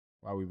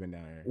while we've been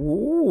down here.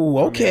 Ooh,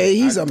 okay,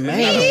 he's a man.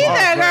 Me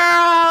either,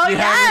 girl.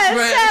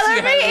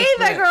 Yes,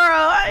 me either, girl.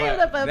 I ain't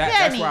live a penny.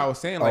 That's why I was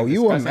saying, like,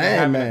 you a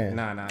man.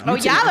 Nah. Oh,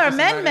 y'all are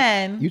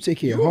men. You take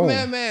care of home.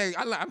 Man.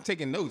 I'm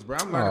taking notes, bro.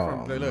 I'm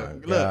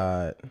learning from.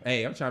 Look.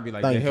 Hey, I'm trying to be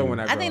like the hill when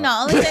I grow up.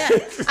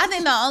 I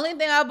think the only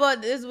thing I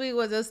bought this week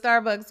was a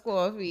Starbucks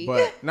coffee.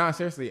 But no,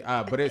 seriously.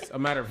 But it's a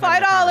matter of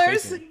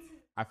 $5.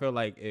 I feel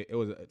like it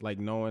was like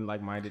knowing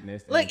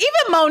like-mindedness. Look,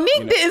 even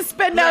Monique didn't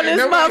spend on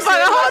this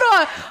motherfucker.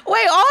 Hold on.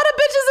 Wait, all the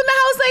bitches in the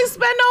house ain't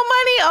spend no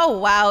money? Oh,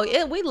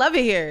 wow. We love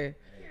it here.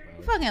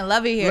 We fucking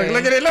love it here.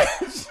 Look at it.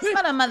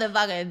 What a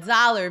motherfucking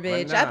dollar,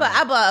 bitch.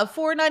 I bought a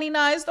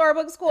 $4.99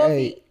 Starbucks coffee.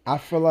 Hey, I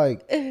feel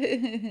like... I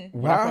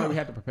feel like we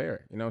had to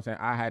prepare. You know what I'm saying?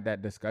 I had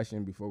that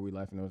discussion before we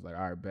left, and it was like,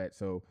 all right, bet.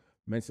 So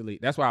mentally,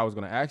 that's why I was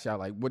going to ask y'all,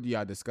 like, what do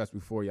y'all discuss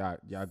before y'all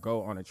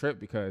go on a trip?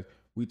 Because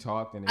we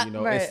talked, and then,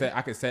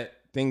 I could set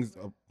things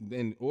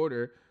in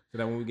order so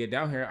that when we get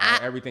down here,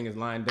 everything is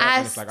lined up,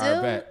 and it's like, all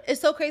right, bet. It's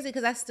so crazy,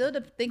 because I still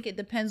think it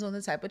depends on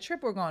the type of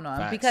trip we're going on.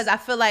 Facts. Because I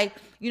feel like,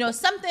 you know,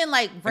 something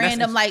like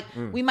random, like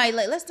we might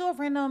like, let's do a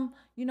random,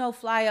 you know,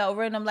 fly out,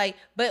 random, like,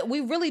 but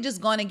we really just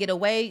going to get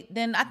away.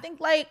 Then I think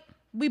like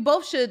we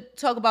both should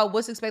talk about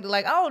what's expected.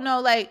 Like, I don't know,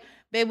 like,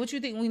 babe, what you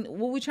think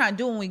what we trying to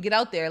do when we get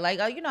out there? Like,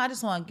 you know, I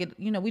just want to get,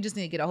 you know, we just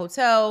need to get a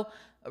hotel,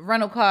 a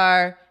rental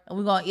car, and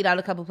we're going to eat out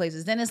a couple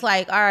places. Then it's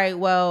like, all right,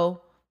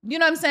 well, you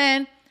know what I'm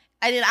saying?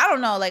 I don't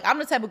know. Like, I'm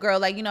the type of girl,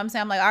 like, you know what I'm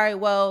saying? I'm like, all right,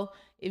 well,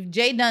 if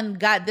Jay done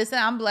got this, and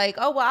I'm like,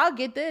 oh, well, I'll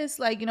get this.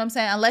 Like, you know what I'm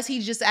saying? Unless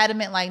he's just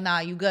adamant, like, nah,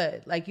 you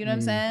good. Like, you know what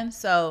I'm saying?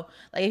 So,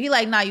 like, if he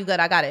like, nah, you good,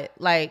 I got it.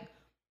 Like,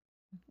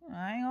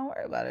 I ain't gonna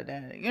worry about it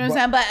then. You know what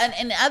I'm saying? But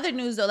in other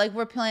news, though, like,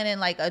 we're planning,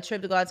 like, a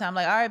trip to go out of town. I'm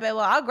like, all right, babe, well,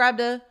 I'll grab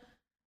the,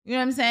 you know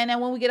what I'm saying?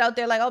 And when we get out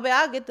there, like, oh, babe,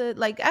 I'll get the,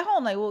 like, at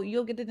home, like, well,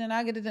 you'll get the dinner,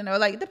 I'll get the dinner. Or,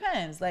 like, it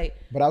depends. Like,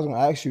 but I was gonna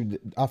ask you,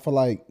 I feel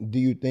like, do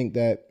you think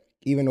that,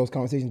 even those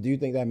conversations, do you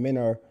think that men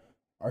are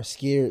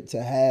scared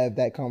to have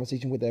that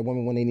conversation with that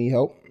woman when they need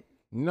help?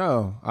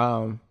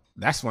 No.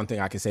 That's one thing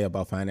I can say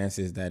about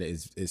finances that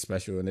is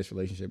special in this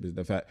relationship, is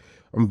the fact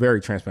I'm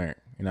very transparent.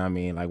 You know what I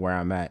mean? Like, where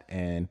I'm at,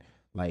 and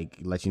like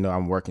let you know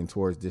I'm working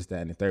towards this,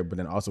 that, and the third, but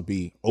then also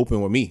be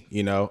open with me,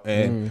 you know?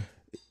 And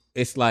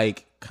it's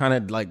like kind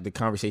of like the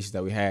conversations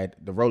that we had,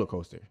 the roller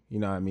coaster, you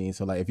know what I mean?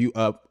 So like, if you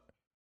up,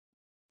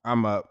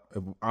 I'm up.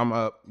 If I'm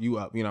up, you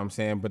up. You know what I'm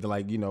saying? But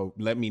like, you know,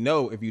 let me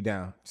know if you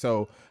down.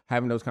 So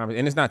having those conversations,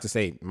 and it's not to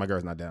say my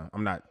girl's not down.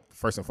 I'm not.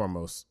 First and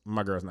foremost,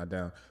 my girl's not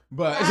down.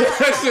 But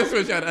that's just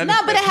what y'all understand.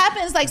 No, but it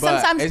happens. Like, but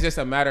sometimes it's just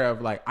a matter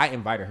of like, I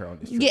invited her on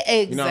this trip. Yeah,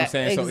 exactly. You know what I'm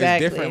saying? So it's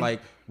different.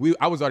 Like,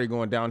 I was already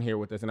going down here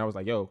with this, and I was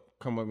like, yo,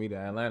 come with me to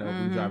Atlanta.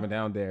 We're driving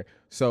down there.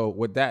 So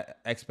with that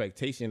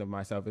expectation of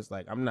myself, it's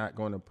like, I'm not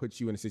going to put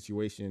you in a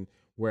situation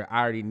where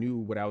I already knew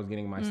what I was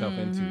getting myself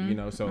into, you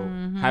know? So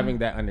having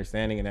that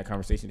understanding and that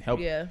conversation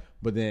helped. Yeah.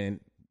 But then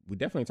we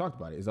definitely talked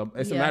about it.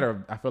 It's a matter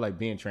of, I feel like,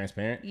 being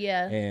transparent.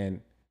 Yeah.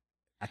 And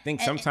I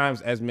think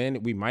sometimes as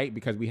men, we might,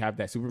 because we have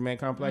that Superman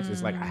complex.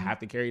 It's like, I have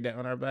to carry that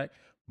on our back.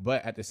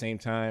 But at the same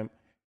time,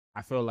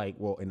 I feel like,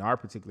 well, in our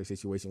particular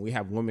situation, we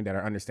have women that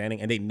are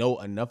understanding, and they know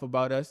enough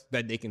about us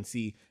that they can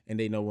see, and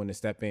they know when to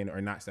step in or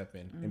not step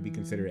in and be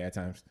considerate at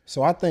times.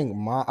 So I think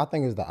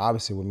it's the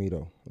opposite with me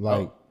though.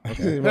 Like,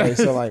 Okay. Right.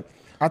 So like,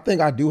 I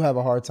think I do have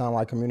a hard time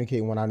like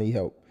communicating when I need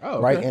help. Oh,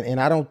 okay. Right. And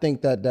I don't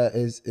think that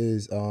is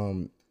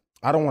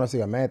I don't want to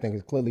say a man thing.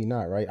 It's clearly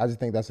not. Right. I just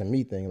think that's a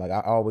me thing. Like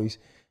I'm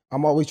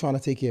always trying to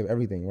take care of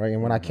everything. Right.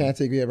 And when I can't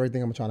take care of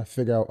everything, I'm trying to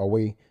figure out a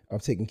way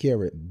of taking care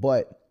of it.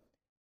 But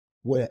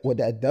what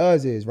that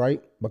does is,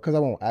 right, because I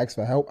won't ask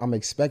for help, I'm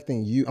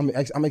expecting you.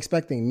 I'm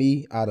expecting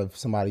me out of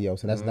somebody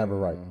else, and that's never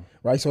right.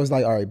 Right. So it's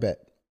like, all right, bet.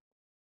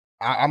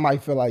 I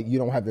might feel like you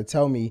don't have to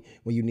tell me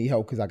when you need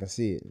help because I can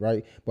see it,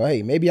 right? But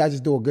hey, maybe I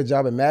just do a good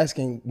job at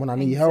masking when I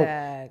need help,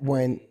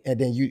 and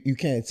then you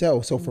can't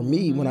tell. So for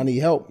me, when I need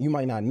help, you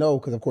might not know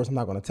because of course I'm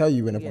not going to tell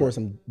you, and of course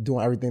I'm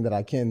doing everything that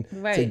I can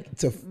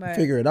to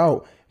figure it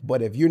out.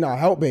 But if you're not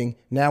helping,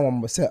 now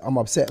I'm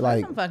upset.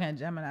 Like some fucking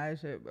Gemini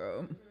shit,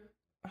 bro.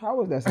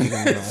 How is that some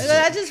Gemini shit?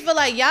 I just feel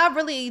like y'all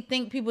really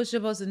think people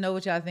supposed to know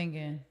what y'all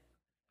thinking,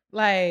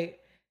 like.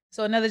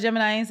 So another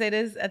Gemini ain't say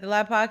this at the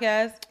live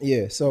podcast?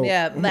 Yeah, so...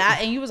 Yeah,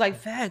 and you was like,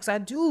 facts, I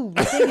do.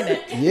 I'm thinking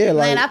it. Yeah,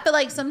 like... And I feel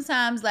like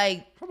sometimes,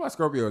 like... How about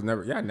Scorpios?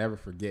 Y'all never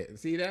forget.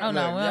 See that? Oh,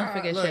 no, we don't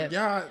forget shit.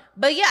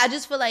 But yeah, I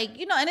just feel like,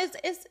 and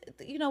it's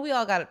we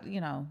all got,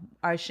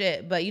 our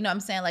shit. But, you know what I'm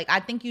saying? Like,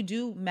 I think you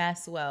do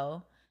mask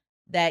well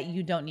that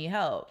you don't need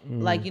help.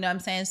 Like, you know what I'm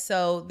saying?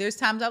 So there's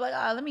times I'm like,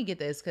 let me get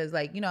this. Because,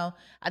 like,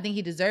 I think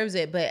he deserves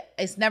it. But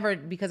it's never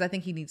because I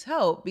think he needs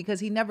help.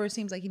 Because he never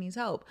seems like he needs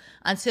help.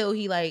 Until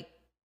he, like...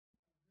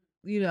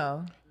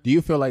 Do you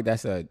feel like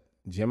that's a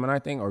Gemini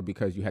thing, or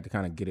because you had to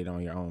kind of get it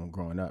on your own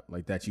growing up,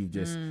 like that you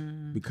just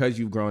because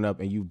you've grown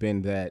up and you've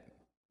been that,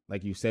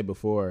 like you said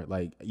before,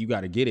 like you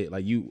got to get it,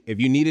 like if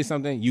you needed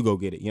something, you go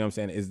get it. You know what I'm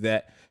saying? Is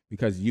that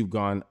because you've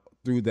gone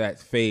through that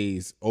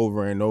phave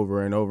over and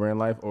over and over in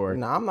life, or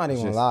no? I'm not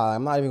even gonna lie.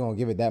 I'm not even gonna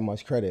give it that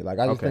much credit. Like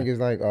I just think it's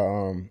like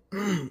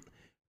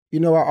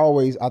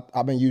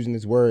I've been using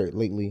this word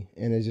lately,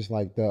 and it's just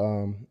like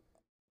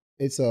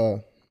it's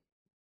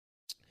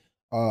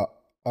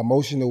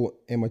emotional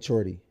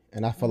immaturity.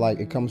 And I feel like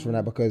it comes from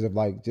that because of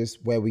like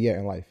just where we are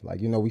in life. Like,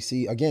 we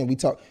see, again,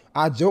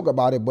 I joke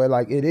about it, but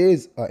like it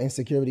is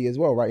insecurity as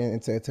well, right?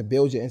 And to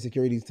build your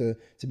insecurities, to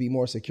be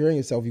more secure in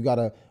yourself, you got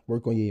to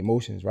work on your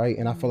emotions, right?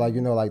 And I feel like,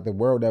 like the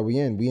world that we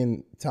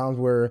in times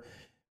where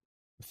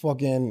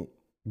fucking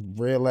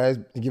real ass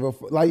give a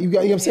like, you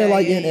know what I'm saying?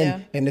 Like,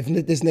 and if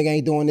this nigga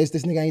ain't doing this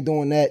nigga ain't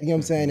doing that, you know what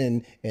I'm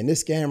saying? And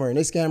this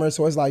scammer.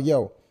 So it's like,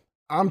 yo,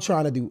 I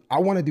want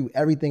to do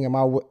everything in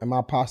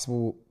my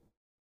possible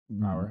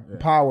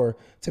power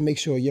to make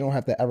sure you don't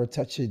have to ever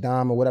touch your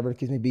dime or whatever the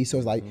case may be. So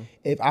it's like,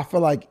 if I feel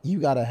like you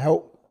gotta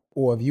help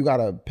or if you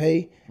gotta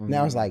pay,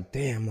 now it's like,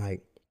 damn,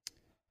 like,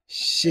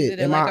 shit.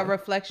 Is it like a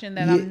reflection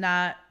that I'm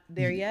not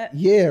there yet?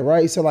 Yeah,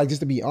 right. So like,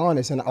 just to be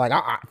honest, and like,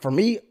 for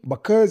me,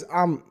 because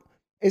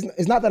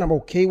it's not that I'm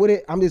okay with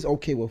it. I'm just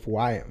okay with who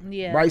I am.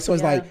 Yeah. Right. So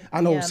it's like,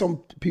 I know some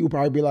people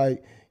probably be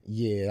like,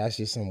 yeah, that's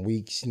just some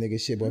weak nigga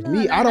shit. But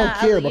me, I don't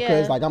care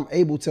because like I'm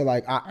able to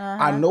like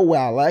I know where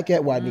I lack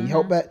at, where I need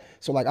help at.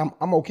 So like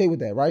I'm okay with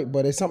that, right?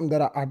 But it's something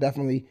that I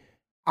definitely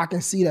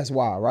can see that's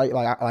why, right?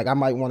 Like I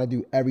might want to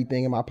do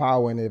everything in my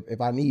power, and if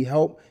I need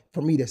help,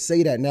 for me to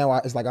say that now,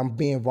 it's like I'm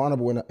being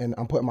vulnerable and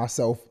I'm putting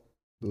myself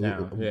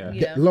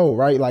low,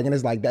 right? Like, and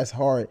it's like that's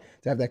hard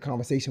to have that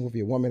conversation with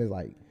your woman. It's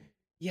like,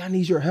 yeah, I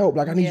need your help.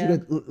 Like, I need you to, you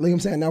know what I'm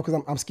saying, now,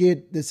 because I'm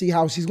scared to see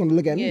how she's going to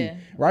look at me,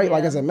 right?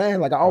 Like, as a man,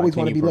 like, I always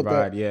want to be looked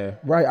at,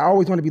 right? I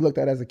always want to be looked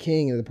at as a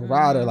king, as a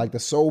provider, like the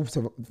sole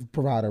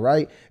provider,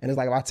 right? And it's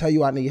like, if I tell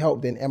you I need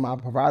help, then am I a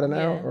provider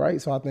now, right?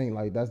 So I think,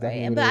 like, that's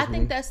definitely what it is. But I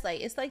think that's,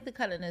 like, it's like the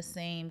kind of the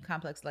same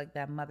complex, like,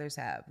 that mothers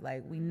have.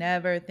 Like, we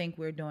never think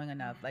we're doing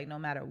enough. Like, no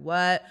matter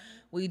what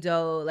we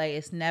do, like,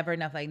 it's never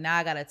enough. Like, now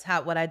I got to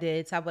top what I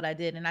did.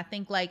 And I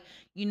think, like,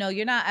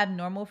 you're not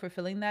abnormal for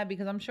feeling that,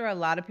 because I'm sure a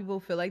lot of people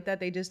feel like that.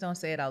 They just don't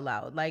say it out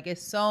loud. Like,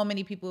 it's so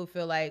many people who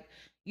feel like,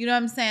 you know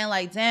what I'm saying?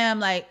 Like, damn,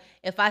 like,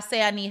 if I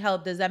say I need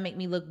help, does that make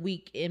me look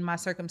weak in my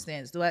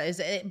circumstance? But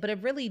it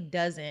really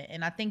doesn't.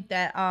 And I think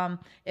that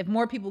if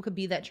more people could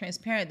be that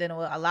transparent, then it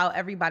will allow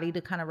everybody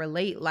to kind of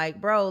relate. Like,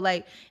 bro,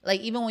 like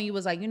even when you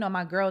was like,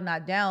 my girl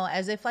not down,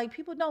 as if like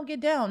people don't get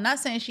down. Not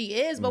saying she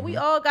is, but we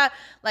all got,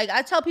 like,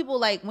 I tell people,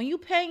 like, when you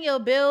paying your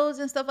bills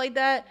and stuff like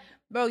that,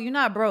 bro, you're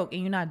not broke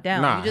and you're not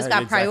down. You just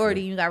got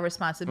priority and you got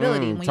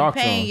responsibility. When you're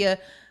paying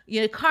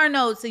your car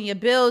notes and your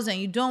bills and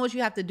you're doing what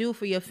you have to do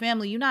for your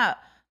family, you're not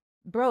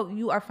broke.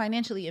 You are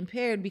financially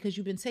impaired because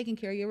you've been taking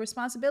care of your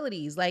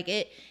responsibilities. Like,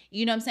 it,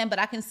 you know what I'm saying? But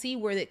I can see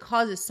where it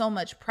causes so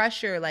much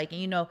pressure. Like,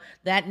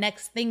 that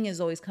next thing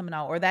is always coming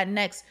out, or that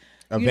next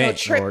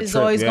trip is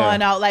always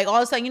going out. Like, all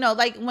of a sudden,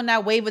 like when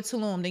that wave of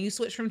Tulum, then you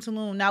switch from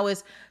Tulum, now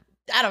it's,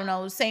 I don't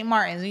know, St.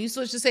 Martin's, and you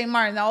switch to St.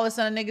 Martin's, now all of a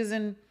sudden niggas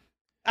in,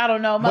 I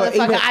don't know,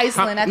 motherfucking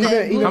Iceland at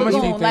the Blue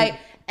Lagoon. Like,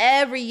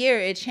 every year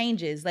it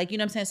changes. Like, you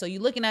know what I'm saying? So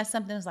you're looking at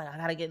something, it's like, I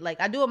gotta get, like,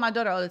 I do it with my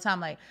daughter all the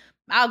time. Like,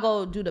 I'll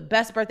go do the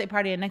best birthday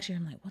party, and next year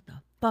I'm like, what the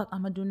fuck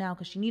I'm gonna do now?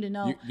 Because she need to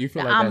know you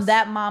feel that like I'm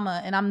that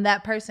mama and I'm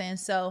that person.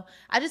 So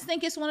I just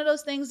think it's one of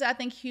those things that I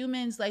think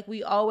humans, like,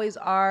 we always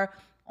are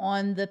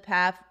on the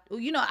path.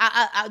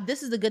 I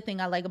this is the good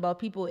thing I like about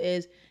people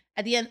is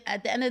at the end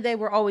of the day,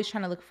 we're always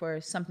trying to look for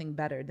something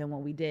better than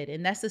what we did.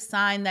 And that's a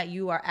sign that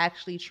you are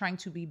actually trying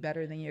to be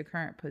better than your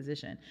current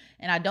position.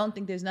 And I don't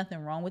think there's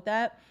nothing wrong with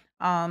that.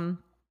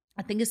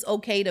 I think it's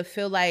okay to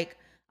feel like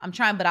I'm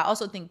trying, but I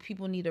also think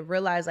people need to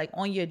realize, like,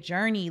 on your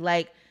journey,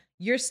 like,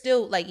 you're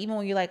still, like, even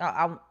when you're like,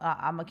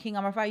 I'm a king,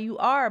 I'm a fire, you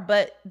are,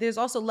 but there's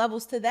also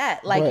levels to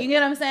that. Like, But you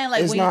get what I'm saying?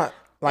 Like, it's when not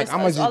like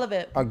I'm it's just, all of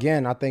it.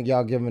 again, I think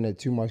y'all giving it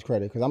too much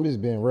credit because I'm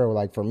just being real.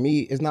 Like for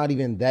me, it's not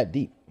even that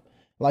deep.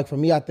 Like for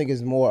me, I think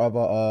it's more of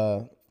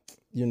a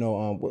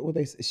what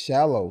they say,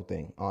 shallow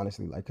thing,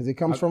 honestly. Like because it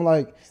comes from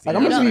like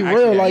I'm gonna be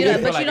real. Like, you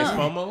feel like it's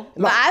FOMO.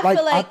 But I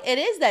feel like it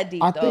is that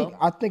deep.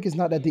 I think it's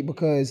not that deep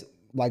because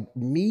like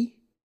me,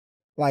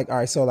 like all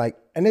right, so like,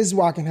 and this is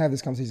why I can have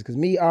this conversation because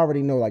me, I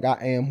already know like I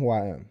am who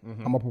I am.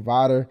 Mm-hmm. I'm a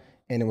provider,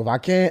 and if I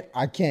can't,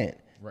 I can't.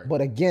 Right.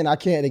 But again, I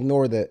can't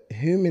ignore the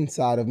human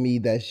side of me.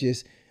 That's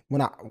just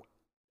when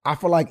I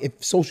feel like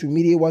if social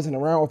media wasn't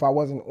around, if I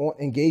wasn't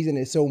engaged in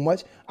it so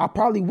much, I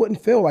probably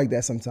wouldn't feel like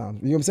that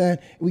sometimes. You know what I'm saying?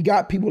 We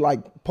got people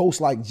like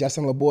post like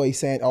Justin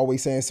LeBoy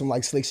always saying some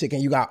like slick shit,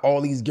 and you got all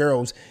these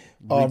girls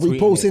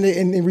reposting it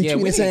and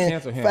retweeting it saying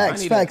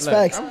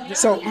facts.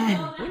 So,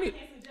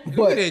 we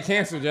need to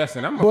cancel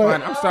Justin. I'm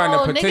starting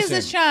a petition. Niggas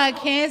is trying to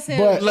cancel.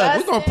 But look,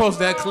 we're gonna post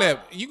that clip.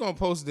 You gonna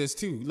post this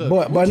too.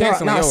 Look, but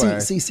now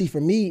see for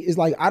me, it's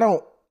like I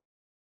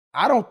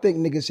don't think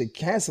niggas should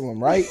cancel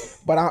him, right?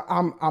 But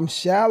I'm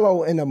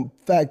shallow in the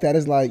fact that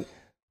it's like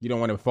you don't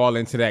want to fall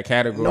into that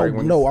category.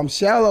 No, I'm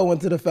shallow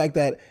into the fact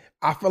that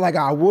I feel like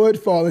I would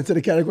fall into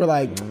the category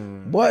like,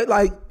 what?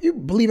 Like you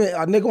believe in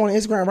a nigga on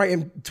Instagram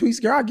writing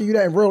tweets? Girl, I'll give you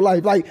that in real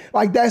life.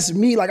 Like that's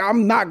me. Like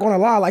I'm not gonna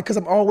lie. Like because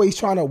I'm always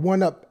trying to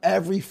one up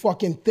every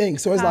fucking thing.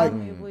 So it's like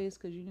your voice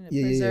because you need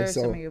to preserve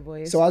some of your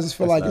voice. So I just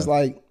feel like it's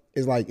like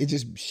it's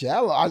just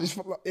shallow. I just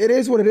feel like it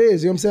is what it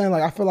is. You know what I'm saying?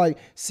 Like I feel like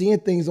seeing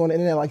things on the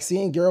internet, like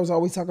seeing girls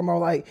always talking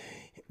about like,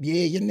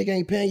 yeah, your nigga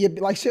ain't paying you,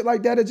 like shit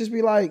like that. It just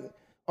be like,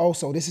 oh,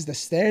 so this is the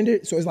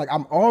standard. So it's like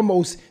I'm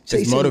almost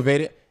chasing. It's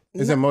motivated.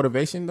 Is it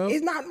motivation though?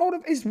 It's not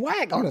It's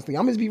whack. Honestly,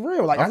 I'm just be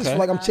real. Like I just feel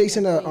like I'm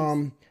chasing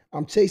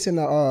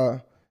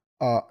a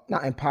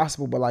not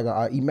impossible, but like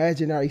a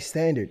imaginary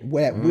standard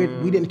where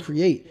we didn't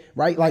create,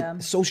 right?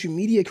 Like social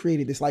media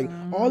created this. Like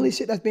all this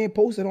shit that's being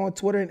posted on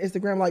Twitter and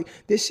Instagram, like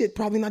this shit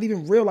probably not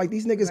even real. Like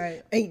these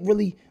niggas ain't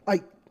really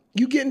like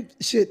you getting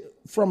shit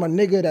from a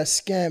nigga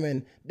that's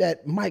scamming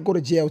that might go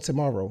to jail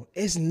tomorrow.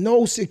 It's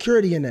no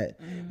security in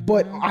that.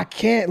 But I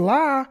can't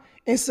lie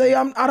and say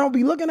I don't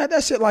be looking at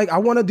that shit like I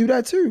want to do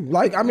that too.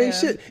 Like I mean,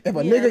 shit. If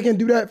a nigga can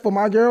do that for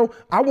my girl,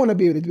 I want to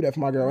be able to do that for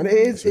my girl. And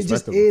it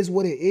just is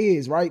what it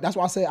is, right? That's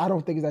why I say I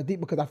don't think it's that deep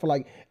because I feel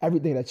like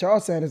everything that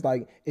y'all saying is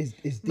like is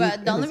deep.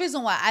 But the only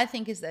reason why I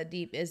think it's that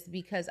deep is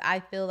because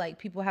I feel like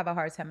people have a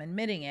hard time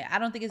admitting it. I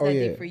don't think it's that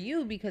deep for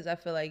you because I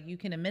feel like you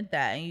can admit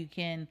that and you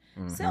can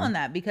sit on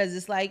that because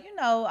it's like,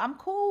 I'm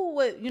cool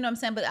with, you know what I'm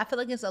saying? But I feel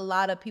like it's a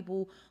lot of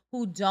people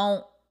who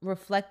don't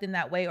reflect in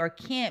that way or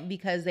can't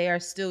because they are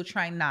still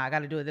trying, I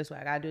gotta do it this way,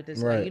 I gotta do it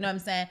this way, you know what I'm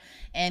saying?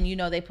 And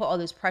they put all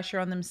this pressure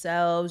on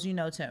themselves,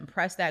 to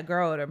impress that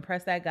girl or to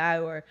impress that guy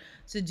or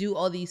to do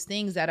all these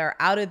things that are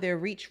out of their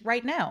reach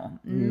right now.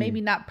 Maybe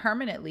not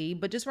permanently,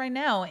 but just right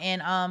now.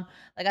 And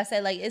like I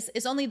said, like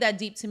it's only that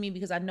deep to me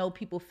because I know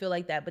people feel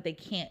like that but they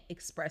can't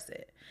express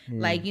it.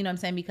 Like, you know what I'm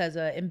saying, because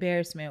of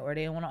embarrassment or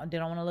they don't want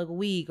to look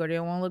weak or they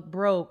don't want to look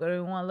broke or they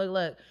don't want to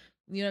look,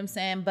 you know what I'm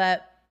saying?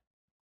 But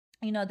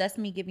that's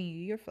me giving you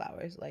your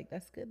flowers. Like,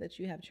 that's good that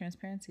you have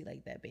transparency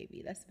like that,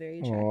 baby. That's very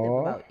attractive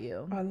about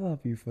you. I love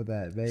you for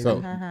that, baby.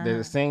 So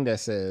there's a saying that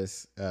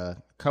says,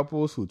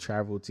 couples who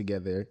travel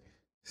together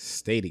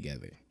stay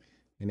together.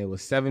 And there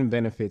was 7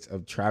 benefits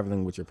of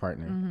traveling with your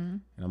partner.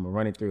 And I'm going to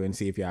run it through and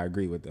see if y'all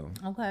agree with them.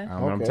 Okay. I'm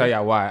going to tell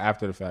y'all why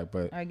after the fact.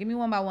 But all right, give me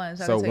one by one.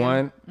 So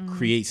 1,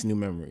 creates new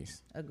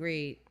memories.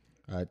 Agreed.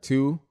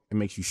 2, it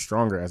makes you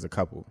stronger as a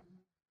couple.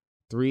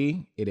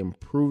 3, it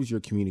improves your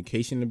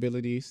communication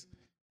abilities.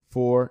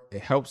 4,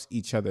 it helps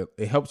each other.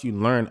 It helps you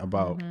learn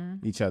about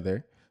each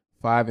other.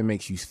 5, it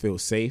makes you feel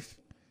safe.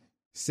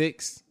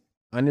 6,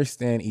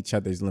 understand each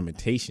other's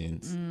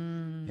limitations.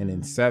 And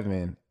then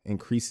 7,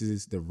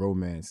 increases the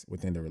romance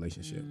within the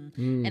relationship.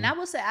 And I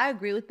will say I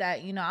agree with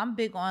that. I'm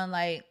big on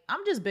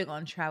I'm just big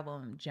on travel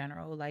in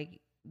general. Like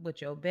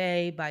with your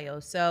babe, by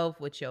yourself,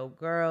 with your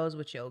girls,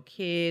 with your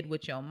kid,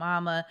 with your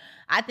mama.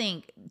 I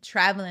think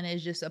traveling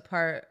is just a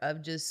part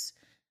of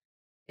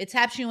it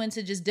taps you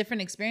into just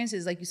different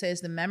experiences. Like you said,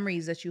 it's the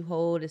memories that you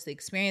hold. It's the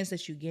experience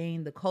that you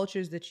gain, the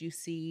cultures that you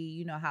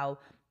see, how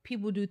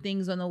people do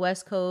things on the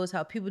West Coast,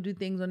 how people do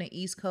things on the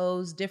East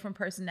Coast, different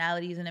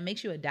personalities, and it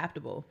makes you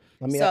adaptable.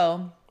 Let me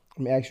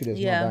ask you this.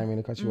 I didn't mean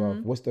to cut you off.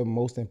 What's the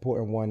most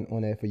important one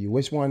on there for you?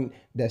 Which one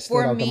that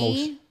stood out the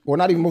most? Or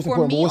not even most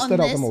important, but what stood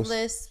out the most? For me, on this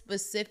list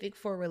specific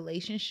for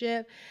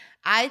relationship,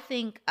 I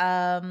think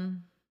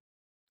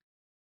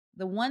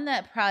the one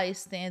that probably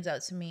stands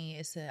out to me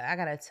is I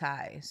got a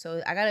tie.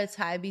 So I got a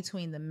tie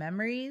between the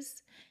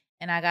memories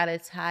and I got a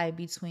tie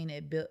between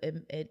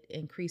it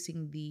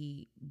increasing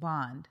the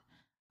bond.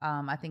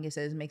 I think it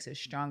says makes it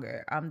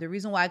stronger. The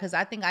reason why, because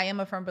I think I am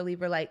a firm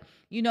believer,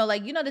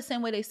 the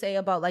same way they say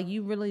about like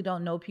you really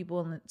don't know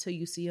people until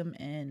you see them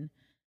in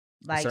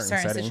like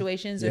certain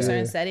situations or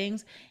certain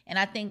settings. And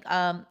I think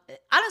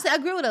honestly I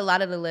agree with a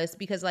lot of the list,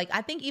 because like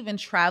I think even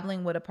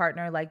traveling with a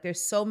partner, like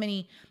there's so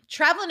many,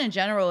 traveling in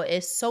general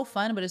is so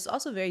fun, but it's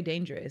also very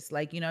dangerous,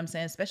 like, you know what I'm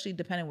saying, especially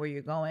depending where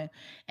you're going.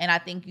 And I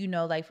think,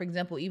 like for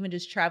example, even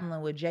just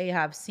traveling with Jay,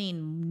 I've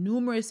seen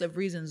numerous of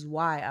reasons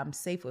why I'm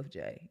safe with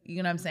Jay,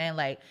 you know what I'm saying,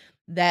 like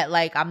that,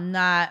 like I'm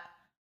not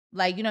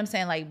like, you know what I'm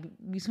saying, like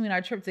between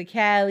our trip to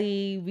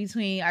Cali,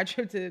 between our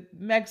trip to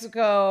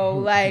Mexico,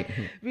 like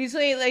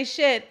between like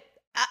shit,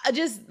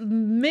 just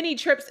many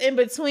trips in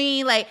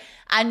between, like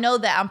I know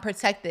that I'm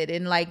protected,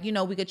 and like,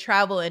 we could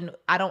travel and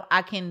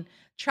I can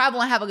travel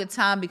and have a good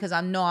time because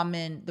I know I'm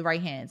in the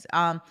right hands.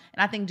 And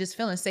I think just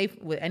feeling safe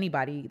with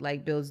anybody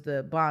like builds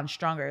the bond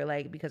stronger,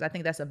 like, because I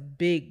think that's a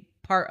big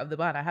part of the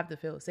bond. I have to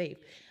feel safe.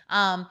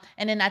 And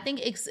then I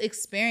think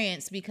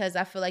experience, because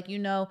I feel like,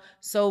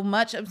 so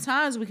much of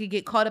times we could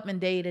get caught up in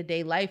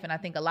day-to-day life. And I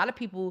think a lot of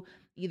people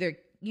either,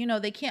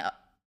 they can't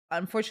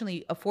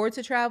unfortunately afford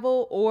to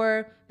travel,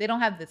 or they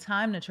don't have the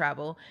time to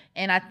travel.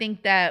 And I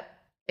think that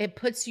it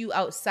puts you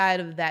outside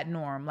of that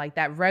norm, like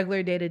that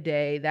regular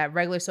day-to-day,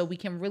 so we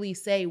can really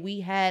say we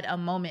had a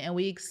moment and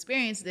we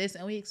experienced this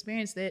and we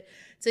experienced it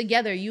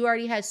together. You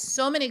already had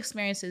so many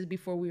experiences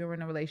before we were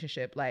in a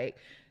relationship, like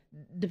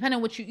depending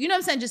on what you know what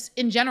I'm saying, just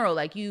in general,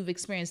 like you've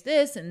experienced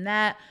this and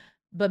that,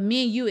 but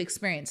me and you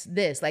experienced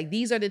this. Like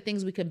these are the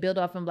things we can build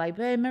off and like,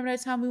 hey, remember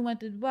that time we went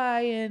to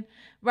Dubai and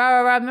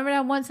rah. Remember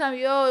that one time,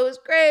 it was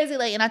crazy.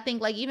 Like, and I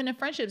think like even in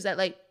friendships, that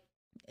like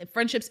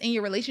friendships in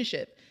your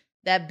relationship,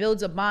 that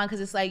builds a bond, because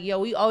it's like,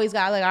 we always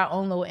got like our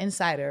own little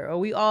insider, or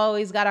we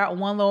always got our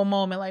one little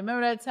moment. Like,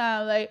 remember that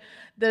time, like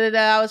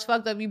I was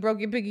fucked up, you broke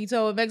your pinky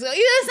toe in Mexico. You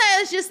know what I'm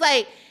saying? It's just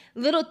like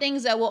little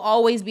things that we'll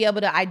always be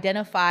able to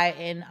identify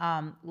and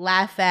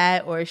laugh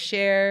at or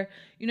share,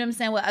 you know what I'm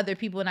saying, with other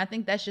people. And I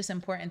think that's just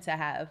important to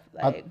have.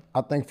 Like,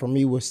 I think for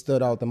me, what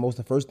stood out the most,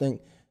 the first thing,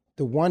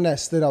 the one that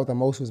stood out the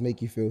most was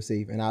make you feel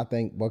safe. And I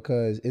think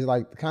because it's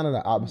like kind of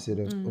the opposite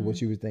of what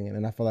you were thinking.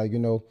 And I feel like,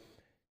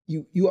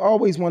 you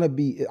always want to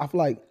be, I feel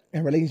like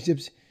in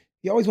relationships,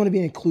 you always want to be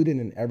included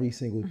in every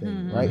single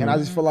thing, right? And I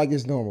just feel like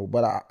it's normal.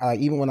 But I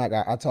even when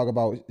I talk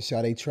about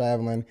Sade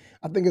traveling,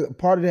 I think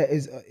part of that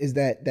is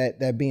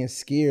that being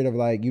scared of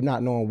like you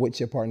not knowing what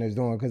your partner is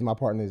doing, because my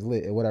partner is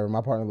lit or whatever.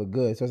 My partner look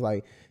good, so it's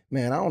like,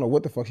 man, I don't know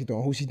what the fuck she's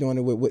doing, who she's doing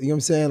it with, you know what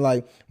I'm saying?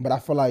 Like, but I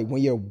feel like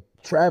when you're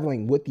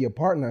traveling with your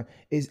partner,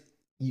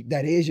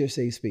 that is your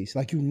safe space.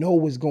 Like,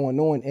 what's going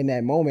on in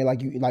that moment.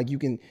 Like you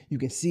can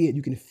see it,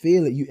 you can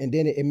feel it. And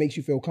then it makes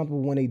you feel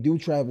comfortable when they do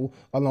travel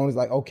alone. It's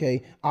like,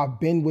 okay, I've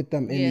been with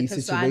them in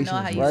these situations, so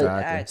I know how right? You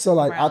act so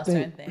like, I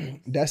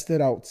think that stood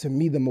out to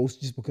me the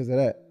most just because of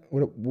that.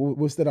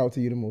 What stood out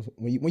to you the most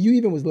when you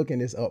even was looking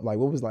this up? Like,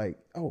 what was like,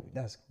 oh,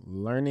 that's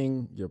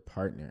learning your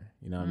partner.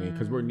 You know what I mean?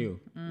 Because we're new,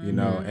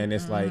 and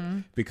it's like,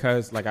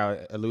 because like I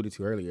alluded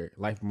to earlier,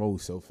 life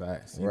moves so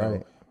fast, you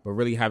know? But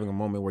really having a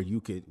moment where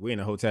we're in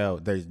a hotel,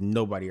 there's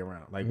nobody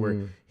around. Like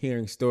we're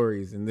hearing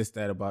stories and this,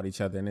 that about each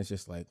other. And it's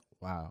just like,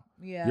 wow,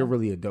 you're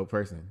really a dope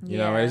person. You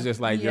know, it's just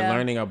like you're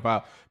learning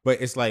about,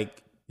 but it's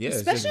like,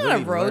 especially it's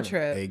on a road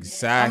trip.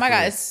 Exactly. Oh my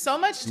God, it's so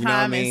much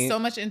time and so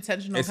much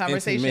intentional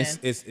conversation.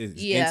 It's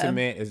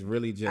intimate. It's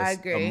really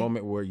just a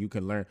moment where you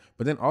can learn,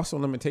 but then also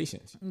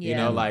limitations, you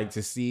know, like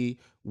to see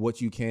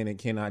what you can and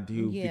cannot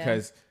do,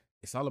 because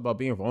it's all about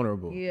being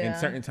vulnerable. And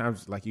certain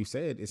times, like you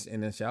said, it's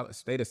in a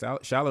state of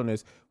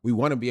shallowness. We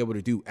want to be able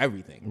to do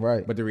everything.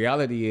 Right. But the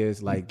reality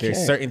is, like,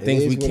 there's certain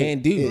things we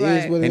can't do.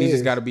 And you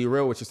just got to be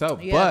real with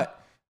yourself. But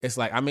it's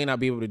like, I may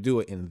not be able to do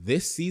it in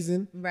this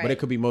season, but it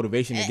could be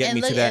motivation to get me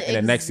to that in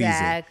the next season.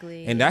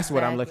 And that's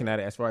what I'm looking at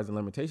it as far as the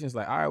limitations.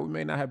 Like, all right, we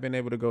may not have been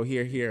able to go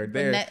here, or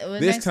there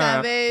this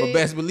time, but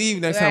best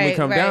believe next time we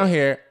come down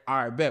here,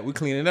 all right, bet we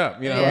clean it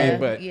up. You know what I mean?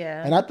 But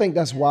and I think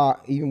that's why,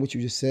 even what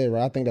you just said,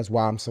 right? I think that's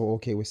why I'm so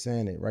okay with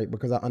saying it, right?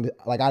 Because I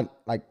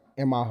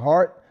in my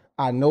heart,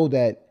 I know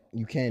that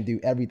you can't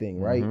do everything,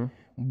 right?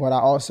 But I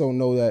also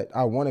know that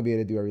I want to be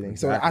able to do everything.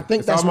 Exactly. So I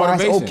think that's why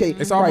it's okay.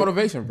 It's all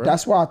motivation, bro.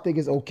 That's why I think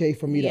it's okay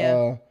for me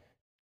to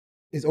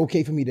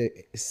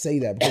say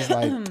that, because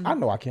like I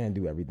know I can't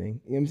do everything.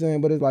 You know what I'm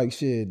saying? But it's like,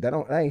 shit, that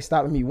ain't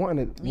stopping me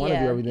wanting to do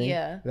everything.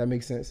 Yeah. That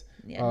makes sense.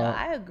 Yeah, no,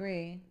 I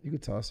agree. You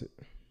could toss it.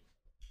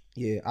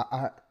 Yeah,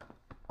 I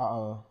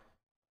was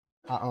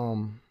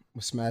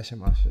smashing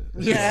my shit.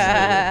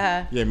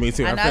 Yeah. Yeah, me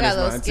too. I got a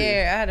little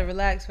scared. I had to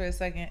relax for a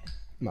second.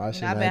 No, I've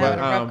been having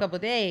a rough couple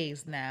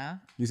days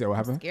now. You said what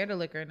happened? I'm scared of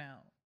liquor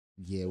now.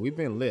 Yeah, we've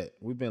been lit.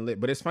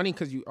 But it's funny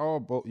because you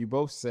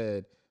both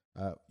said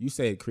you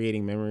said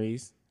creating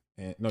memories.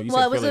 And no, you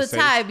said it was a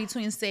tie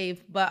between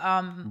safe, but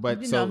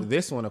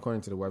this one,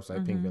 according to the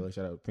website Pink Villa,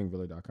 shout out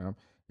pinkvilla.com.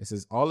 It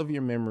says all of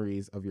your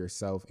memories of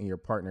yourself and your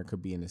partner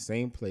could be in the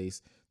same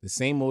place, the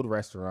same old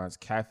restaurants,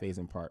 cafes,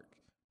 and parks.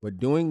 But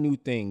doing new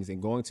things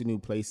and going to new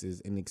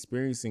places and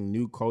experiencing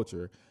new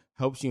culture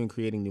helps you in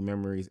creating new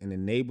memories, and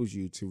enables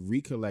you to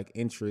recollect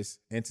interests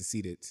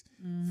antecedents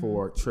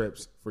for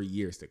trips for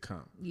years to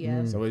come.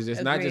 Yeah. So it's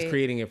just not just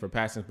creating it for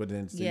passions, but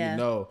then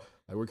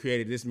like we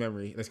created this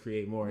memory, let's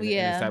create more in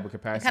this type of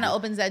capacity. It kind of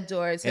opens that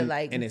door to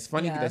and it's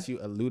funny that you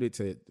alluded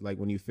to like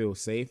when you feel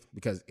safe,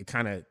 because it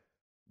kind of,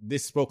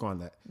 this spoke on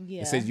that.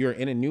 It says you're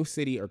in a new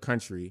city or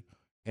country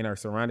and are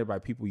surrounded by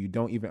people you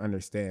don't even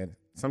understand,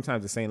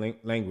 sometimes the same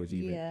language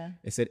even.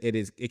 It said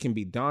it can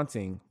be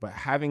daunting, but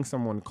having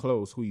someone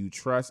close who you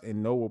trust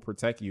and know will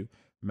protect you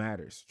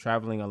matters.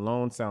 Traveling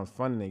alone sounds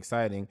fun and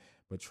exciting,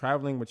 but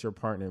traveling with your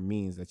partner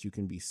means that you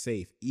can be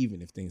safe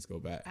even if things go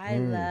bad. I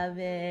love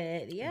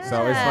it. Yeah.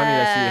 So it's funny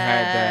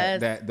that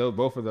she had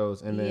both of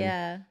those. And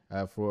then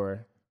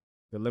for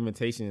the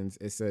limitations,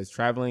 it says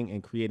traveling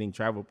and creating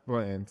travel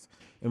plans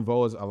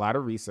involves a lot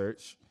of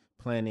research,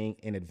 planning,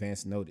 and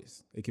advance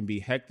notice. It can be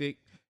hectic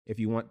if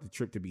you want the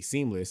trip to be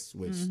seamless,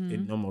 which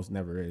it almost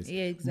never is.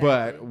 Yeah, exactly.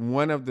 But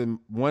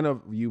one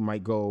of you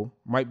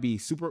might be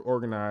super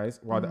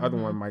organized, while the other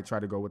one might try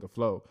to go with the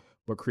flow.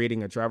 But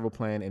creating a travel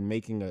plan and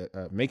making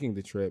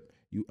the trip,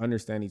 you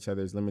understand each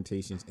other's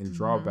limitations and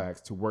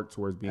drawbacks to work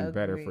towards being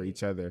better for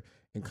each other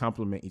and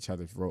complement each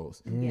other's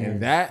roles.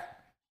 And that,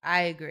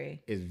 I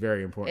agree, is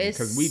very important,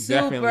 because we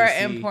super definitely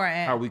see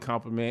important how we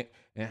complement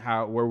and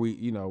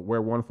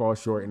where one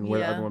falls short and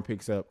where the other one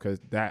picks up. Because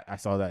I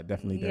saw that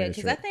definitely. Yeah,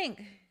 because I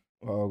think.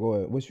 Oh, go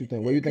ahead. What you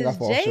think? Where you think I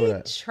fall short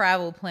at?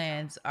 Travel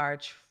plans are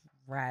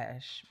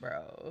trash,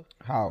 bro.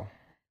 How?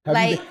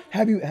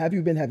 Have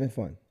you been having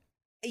fun?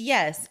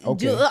 Yes.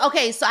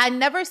 Okay. So I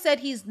never said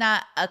he's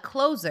not a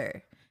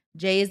closer.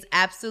 Jay is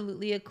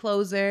absolutely a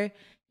closer.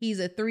 He's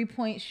a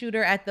 3-point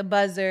shooter at the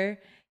buzzer.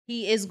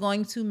 He is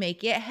going to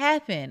make it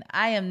happen.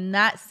 I am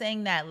not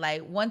saying that.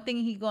 Like, one thing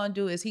he gonna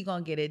do is he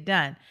gonna get it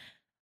done.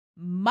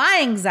 My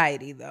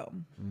anxiety, though,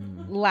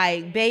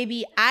 like,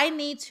 baby, I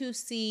need to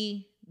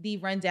see the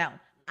rundown.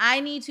 I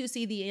need to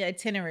see the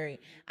itinerary.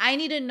 I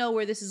need to know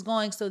where this is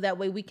going, so that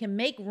way we can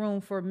make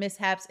room for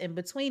mishaps in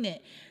between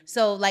it.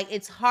 So, like,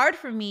 it's hard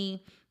for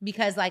me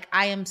because, like,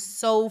 I am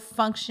so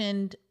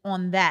functioned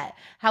on that.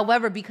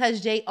 However,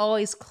 because Jay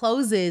always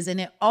closes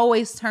and it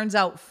always turns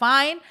out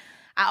fine,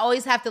 I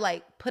always have to,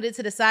 like, put it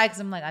to the side, because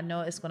I'm like, I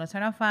know it's going to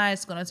turn out fine.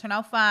 It's going to turn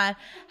out fine.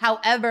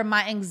 However,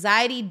 my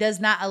anxiety does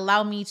not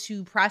allow me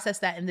to process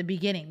that in the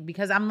beginning,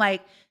 because I'm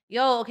like,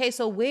 yo, okay,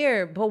 so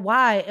where, but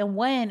why, and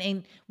when,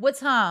 and what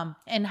time,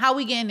 and how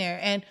we getting there,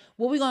 and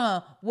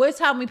what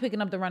time we picking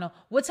up the rental,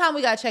 what time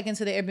we got to check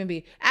into the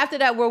Airbnb, after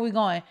that, where we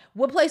going,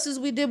 what places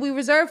we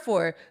reserve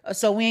for,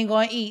 so we ain't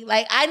going to eat.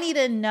 Like, I need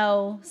to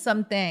know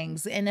some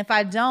things, and if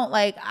I don't,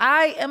 like,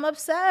 I am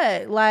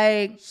upset.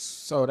 Like,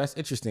 so that's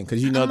interesting,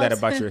 because you know that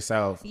about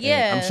yourself.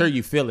 Yeah, I'm sure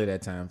you feel it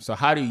at times. So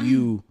how do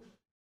you,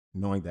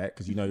 knowing that,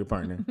 because you know your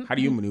partner, how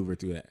do you maneuver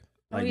through that?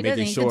 Like, he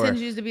making sure he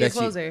continues to be a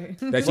closer.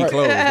 That she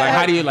closed. Like,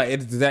 how do you, like,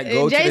 does that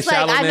go Jay's to the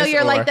shallowness? I know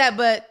you're like that,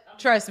 but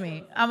trust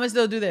me, I'm gonna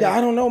still do that. Yeah, I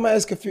don't know, man.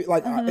 It's confused.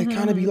 Like, it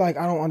kind of be like,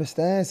 I don't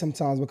understand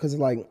sometimes, because,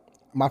 like,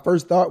 my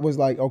first thought was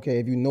like, okay,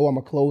 if you know I'm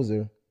a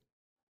closer,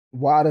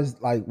 why does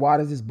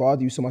this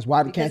bother you so much?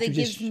 Why can't you just? Because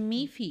it gives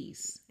me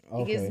peace.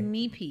 Okay. It gives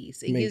me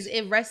peace.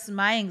 It rests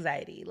my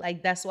anxiety.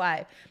 Like, that's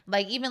why.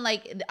 Like, even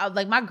like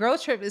my girl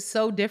trip is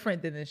so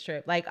different than this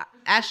trip. Like,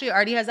 Ashley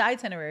already has the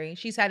itinerary.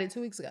 She's had it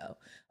 2 weeks ago.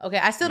 Okay,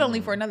 I still don't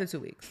leave for another 2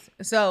 weeks.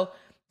 So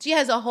she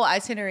has a whole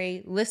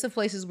itinerary, list of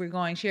places we're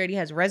going. She already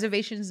has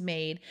reservations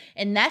made.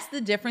 And that's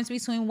the difference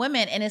between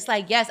women. And it's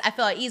like, yes, I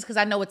feel at ease because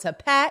I know what to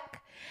pack.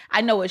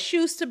 I know what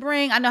shoes to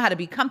bring. I know how to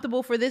be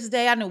comfortable for this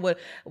day. I know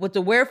what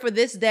to wear for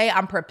this day.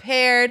 I'm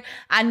prepared.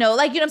 I know,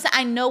 like, you know what I'm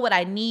saying? I know what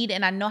I need,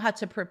 and I know how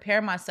to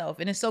prepare myself.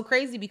 And it's so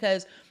crazy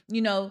because,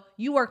 you know,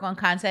 you work on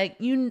content.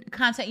 You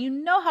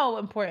know how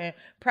important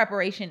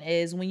preparation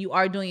is when you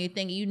are doing your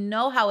thing. You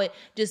know how it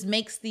just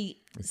makes the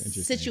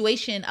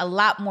situation a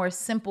lot more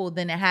simple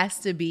than it has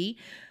to be.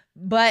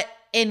 But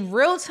in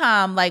real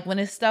time, like when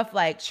it's stuff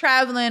like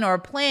traveling or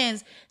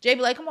plans, Jay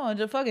be like, come on,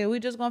 fuck it. We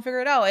just gonna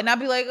figure it out. And I'll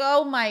be like,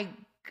 oh my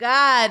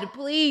God,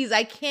 please.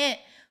 I can't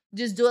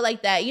just do it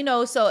like that. You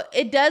know, so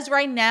it does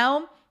right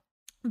now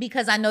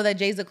because I know that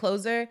Jay's a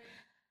closer.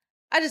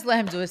 I just let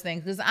him do his thing.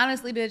 Because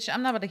honestly, bitch,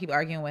 I'm not about to keep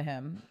arguing with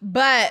him.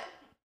 But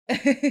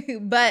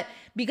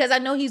because I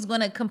know he's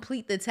going to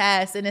complete the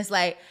task. And it's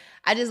like,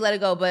 I just let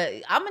it go. But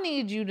I'm going to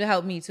need you to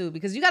help me too.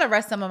 Because you got to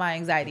rest some of my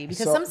anxiety.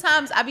 Because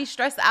sometimes I be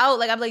stressed out.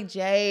 Like, I'm like,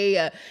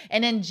 Jay.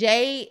 And then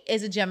Jay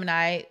is a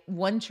Gemini.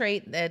 One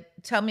trait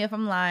that, tell me if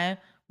I'm lying.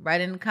 Write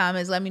in the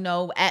comments. Let me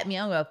know. At me.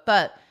 I don't give a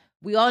fuck.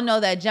 We all know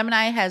that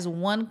Gemini has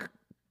one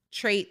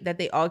trait that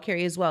they all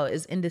carry as well,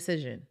 is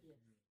indecision.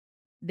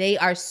 They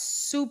are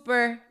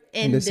super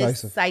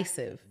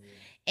indecisive.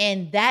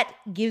 And that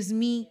gives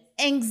me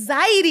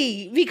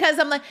anxiety because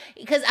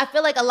I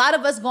feel like a lot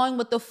of us going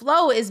with the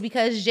flow is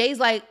because Jay's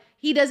like,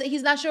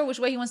 he's not sure which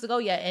way he wants to go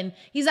yet. And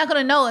he's not going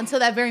to know until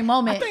that very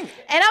moment. And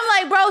I'm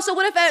like, bro, so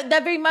what if at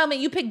that very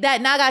moment you pick that?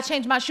 Now I got to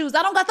change my shoes.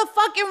 I don't got the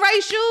fucking right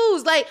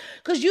shoes. Like,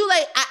 cause you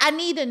like, I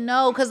need to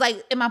know. Cause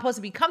like, am I supposed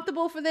to be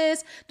comfortable for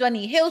this? Do I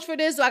need heels for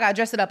this? Do I got to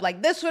dress it up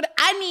like this?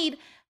 I need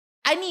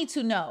I need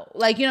to know.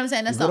 Like, you know what I'm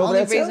saying? That's the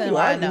only reason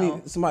why I know. You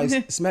need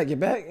somebody smack your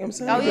back. You know what I'm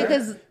saying? Oh, yeah,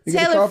 because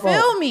Taylor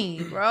feel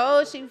me,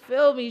 bro. She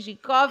feel me. She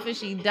coughing.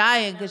 She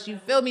dying because she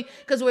feel me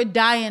because we're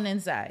dying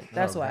inside.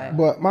 That's why.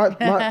 But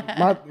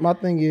my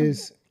thing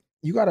is,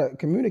 you got to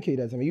communicate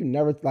that to me. You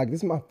never, like, this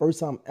is my first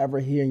time ever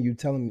hearing you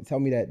tell me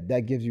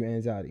that gives you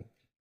anxiety.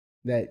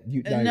 That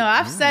you like, no,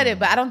 I've said it,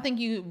 but I don't think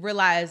you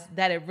realize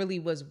that it really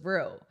was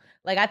real.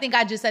 Like, I think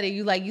I just said it.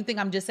 You think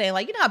I'm just saying,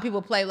 like, you know how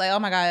people play, like, oh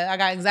my God, I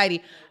got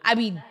anxiety. I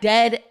be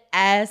dead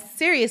ass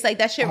serious. Like,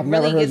 that shit I've really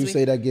never heard gives you me.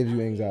 say that gives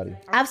you anxiety.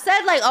 I've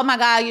said, like, oh my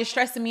God, you're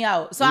stressing me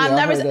out. So I've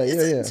never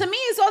said, to me,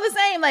 it's all the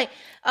same. Like,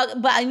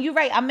 but you're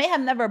right. I may have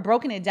never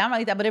broken it down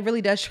like that, but it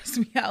really does stress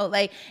me out.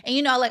 Like, and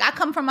you know, like, I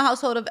come from a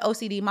household of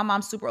OCD. My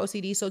mom's super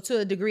OCD. So to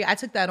a degree, I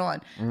took that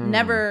on.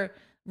 Never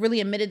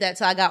really admitted that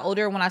till I got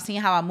older. When I seen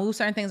how I move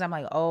certain things, I'm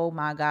like, oh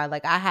my God,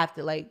 like, I have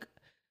to, like,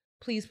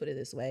 please put it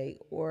this way,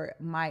 or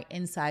my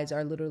insides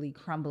are literally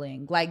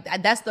crumbling. Like,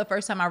 that's the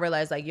first time I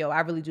realized, like, yo,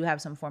 I really do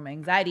have some form of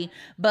anxiety.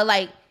 But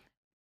like,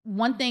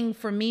 one thing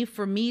for me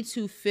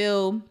to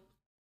feel,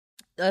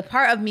 a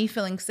part of me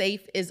feeling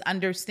safe is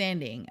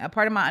understanding. A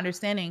part of my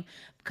understanding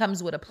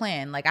comes with a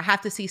plan. Like, I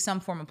have to see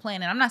some form of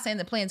plan. And I'm not saying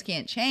the plans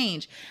can't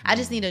change. I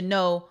just need to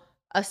know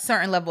a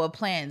certain level of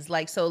plans.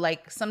 Like, so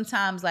like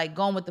sometimes like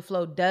going with the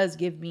flow does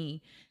give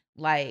me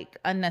like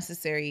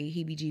unnecessary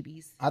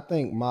heebie-jeebies. I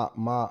think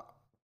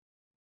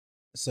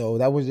so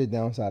that was the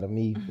downside of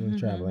me when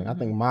traveling. I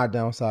think my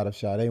downside of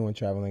Sade when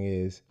traveling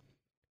is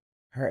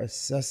her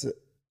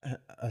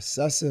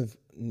excessive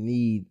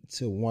need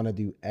to want to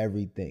do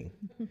everything.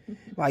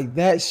 Like,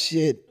 that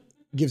shit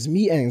gives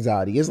me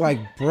anxiety. It's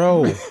like,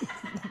 bro,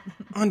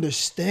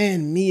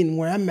 understand me and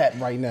where I'm at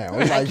right now.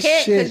 It's like, I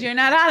can't because you're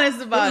not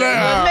honest about it. You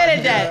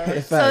admitted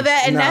that. So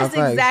that, and that's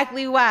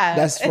exactly why.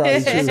 That's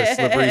probably true.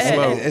 Slippery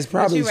slope. It's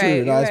probably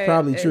true. No, it's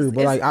probably true.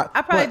 But like,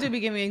 I probably do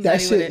be giving me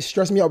anxiety. That shit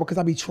stressed me out because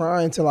I be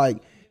trying to like.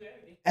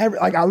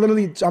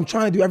 I'm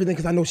trying to do everything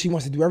because I know she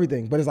wants to do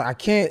everything, but it's like I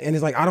can't, and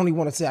it's like I don't even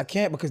want to say I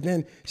can't because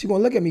then she's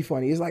gonna look at me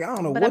funny. It's like I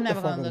don't know. But what I'm never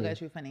the fuck gonna look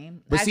at you funny.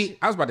 But see,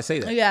 I was about to say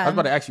that. Yeah. I was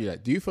about to ask you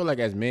that. Do you feel like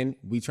as men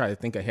we try to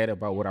think ahead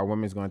about what our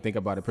woman's gonna think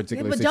about a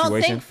particular but situation?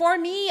 Don't think for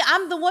me.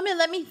 I'm the woman.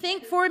 Let me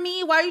think for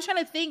me. Why are you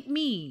trying to think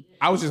me?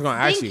 I was just gonna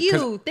ask think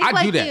you. Think I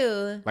like do that.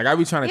 You. Like I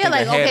be trying to think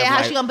like, ahead. Okay, of how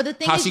like, she gonna? But the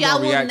thing how is, she y'all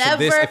gonna will react never.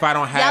 to this if I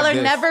don't have y'all are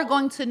this. never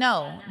going to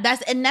know.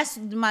 That's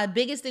my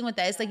biggest thing with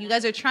that. It's like you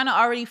guys are trying to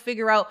already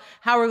figure out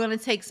how we're gonna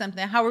take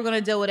something, how we're gonna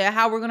deal with it,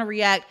 how we're gonna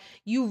react.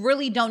 You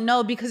really don't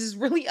know because it's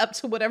really up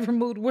to whatever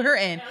mood we're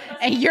in,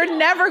 and you're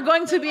never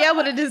going to be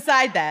able to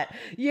decide that.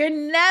 You're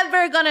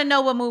never gonna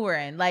know what mood we're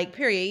in. Like,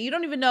 period. You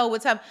don't even know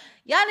what time.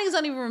 Y'all niggas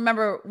don't even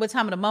remember what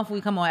time of the month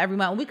we come on every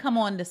month. We come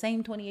on the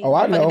same 28 days. Oh,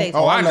 I know.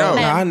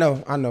 I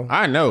know.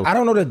 I know. I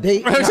don't know the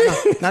date. No.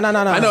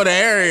 I know the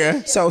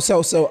area. So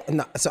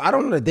I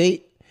don't know the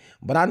date,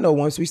 but I know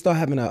once we start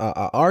having a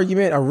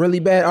argument, a really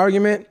bad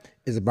argument,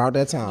 it's about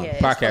that time. Yeah,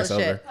 podcast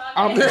over.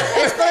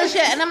 It's full of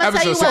shit. And I'm going to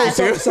tell you why.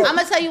 So, I'm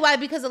going to tell you why,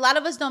 because a lot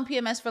of us don't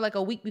PMS for like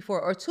a week before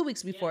or 2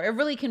 weeks before. It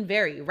really can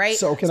vary, right?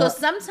 So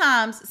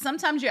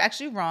sometimes you're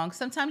actually wrong.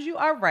 Sometimes you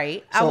are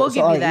right. I will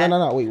give you that.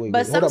 No, wait.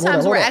 But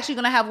sometimes we're actually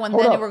going to have one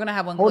then and we're going to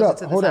have one closer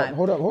to the time.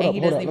 Hold up. And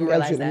he doesn't even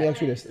realize that. Let me ask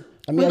you this.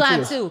 We're going to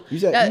have two. You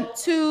said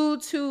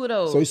two of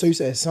those. So you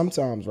said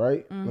sometimes,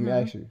 right? Mm-hmm. Let me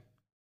ask you.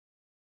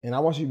 And I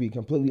want you to be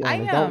completely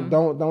honest.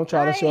 Don't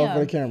try to show up for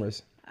the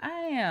cameras. I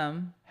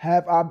am.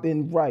 Have I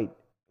been right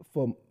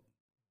for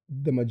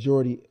the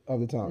majority of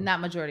the time? Not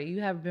majority.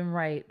 You have been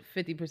right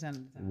 50% of the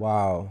time.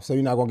 Wow. So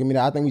you're not gonna give me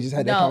that? I think we just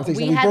had that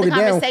conversation. We had the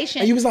conversation.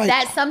 And you was like,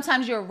 that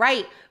sometimes you're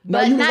right,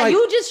 but now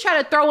you just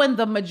try to throw in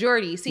the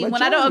majority. See,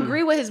 when I don't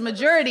agree with his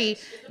majority,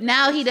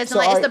 now he doesn't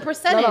it's the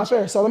percentage. No,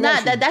 fair. So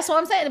that's what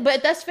I'm saying.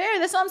 But that's fair.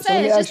 That's what I'm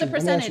saying. It's just the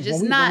percentage.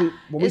 It's not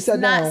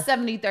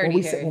 70-30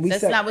 here.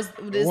 That's not what's.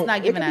 It's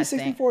not giving us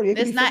thing.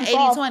 It's not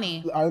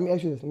 80-20. All right, let me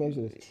ask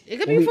you this. It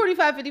could be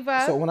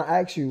 45-55. So when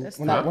I ask you,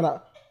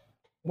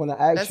 when I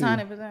ask you,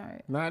 that's 100%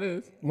 right. No, it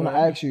is. When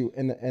I asked you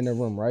in the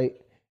room, right?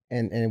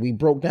 And we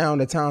broke down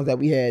the times that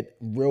we had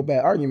real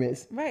bad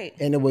arguments. Right.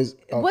 And it was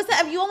what's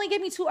that? You only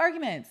gave me 2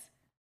 arguments.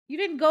 You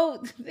didn't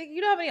go.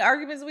 You know how many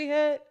arguments we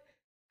had?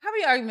 How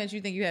many arguments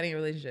you think you had in your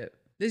relationship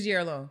this year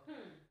alone?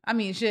 I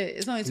mean, shit.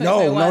 It's only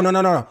 2021.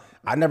 No.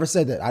 I never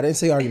said that. I didn't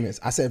say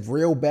arguments. I said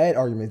real bad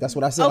arguments. That's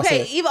what I said.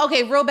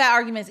 Okay, real bad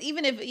arguments.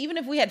 Even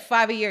if we had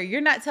 5 a year, you're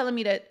not telling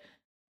me that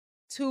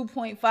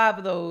 2.5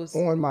 of those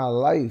on my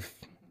life.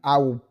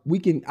 I'm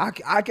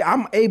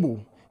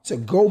able to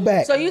go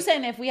back. So you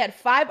saying if we had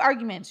 5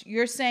 arguments,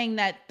 you're saying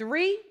that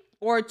 3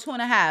 or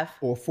 2.5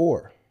 or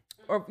 4,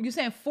 or you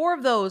saying 4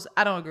 of those?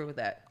 I don't agree with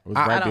that. It was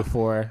right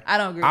before. I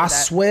don't agree with that. I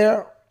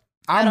swear,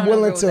 I'm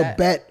willing to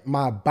bet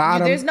my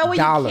bottom There's no way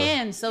dollar. you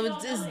can. So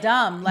it's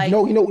dumb. Like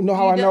you know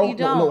how I know? You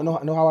don't.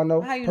 No, how I know?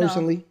 How you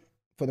personally, know?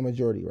 For the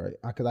majority, right?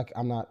 Because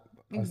I'm not.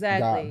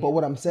 Exactly. But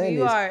what I'm saying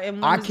is,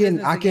 I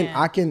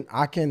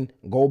can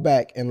go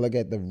back and look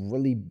at the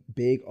really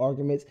big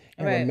arguments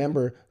and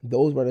remember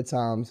those were the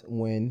times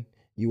when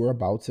you were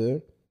about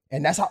to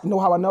And that's how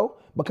I know,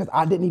 because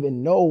I didn't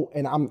even know,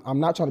 and I'm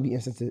not trying to be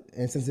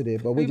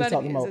insensitive, but we're just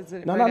talking about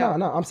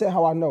no. I'm saying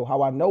how I know.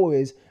 How I know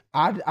is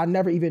I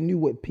never even knew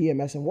what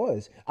PMSing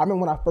was. I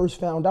remember when I first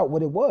found out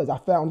what it was. I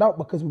found out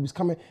because we was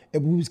coming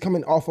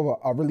off of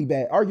a really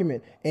bad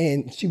argument,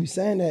 and she was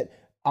saying that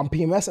I'm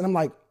PMS, and I'm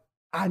like,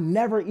 I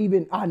never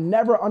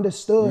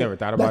understood. You never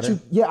thought about it?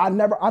 Yeah, I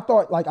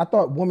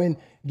thought women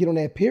get on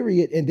that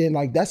period, and then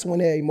like that's when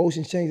their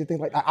emotions change and things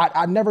like that.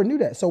 I never knew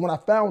that. So when I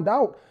found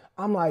out,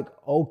 I'm like,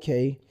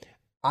 okay,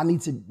 I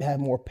need to have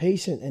more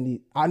patience, and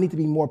I need to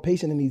be more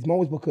patient in these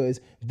moments, because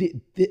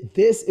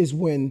this is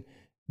when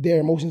their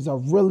emotions are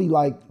really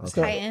like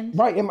heightened.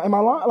 Right? Am I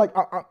lying? Like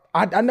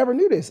I never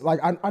knew this. Like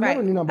I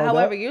never knew nothing about that.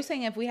 However, you're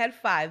saying if we had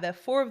 5, that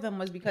 4 of them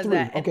was because of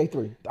that. Okay,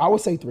 3. I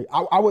would say 3.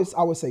 I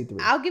would say 3.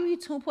 I'll give you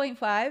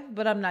 2.5,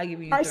 but I'm not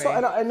giving you 3. So,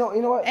 and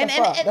you know what?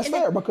 That's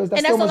fair, because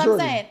that's still all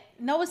majority. I'm saying.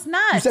 No, it's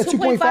not. You said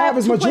 2.5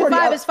 is majority.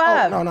 2.5 is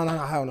 5. No,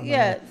 hell no.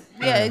 Yeah,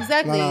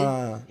 exactly.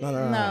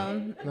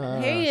 No.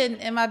 Here you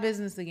in my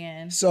business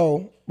again.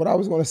 So what I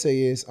was gonna say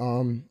is,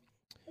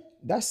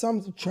 that's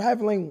something.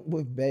 Traveling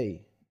with Bae.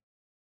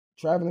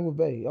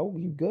 Oh,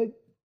 you good?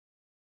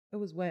 It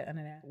was wet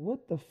under that.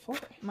 What the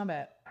fuck? My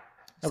bad.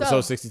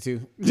 Episode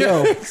 62.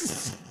 Yo.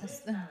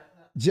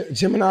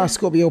 Gemini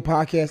Scorpio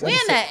podcast. We in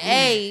the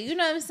A. You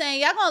know what I'm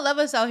saying? Y'all gonna love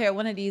us out here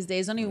one of these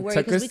days. Don't even worry,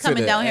 because we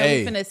coming down here.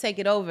 We finna take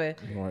it over.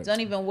 Right. Don't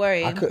even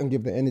worry. I couldn't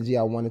give the energy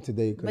I wanted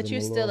today. But you're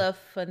still a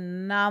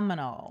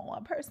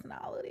phenomenal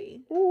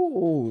personality.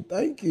 Ooh,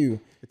 thank you.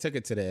 We took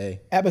it to the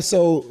A.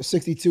 Episode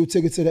 62,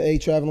 took it to the A,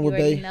 traveling with Bae.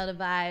 You already know the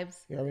vibes.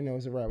 You already know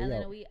it's a wrap. And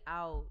then we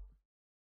out.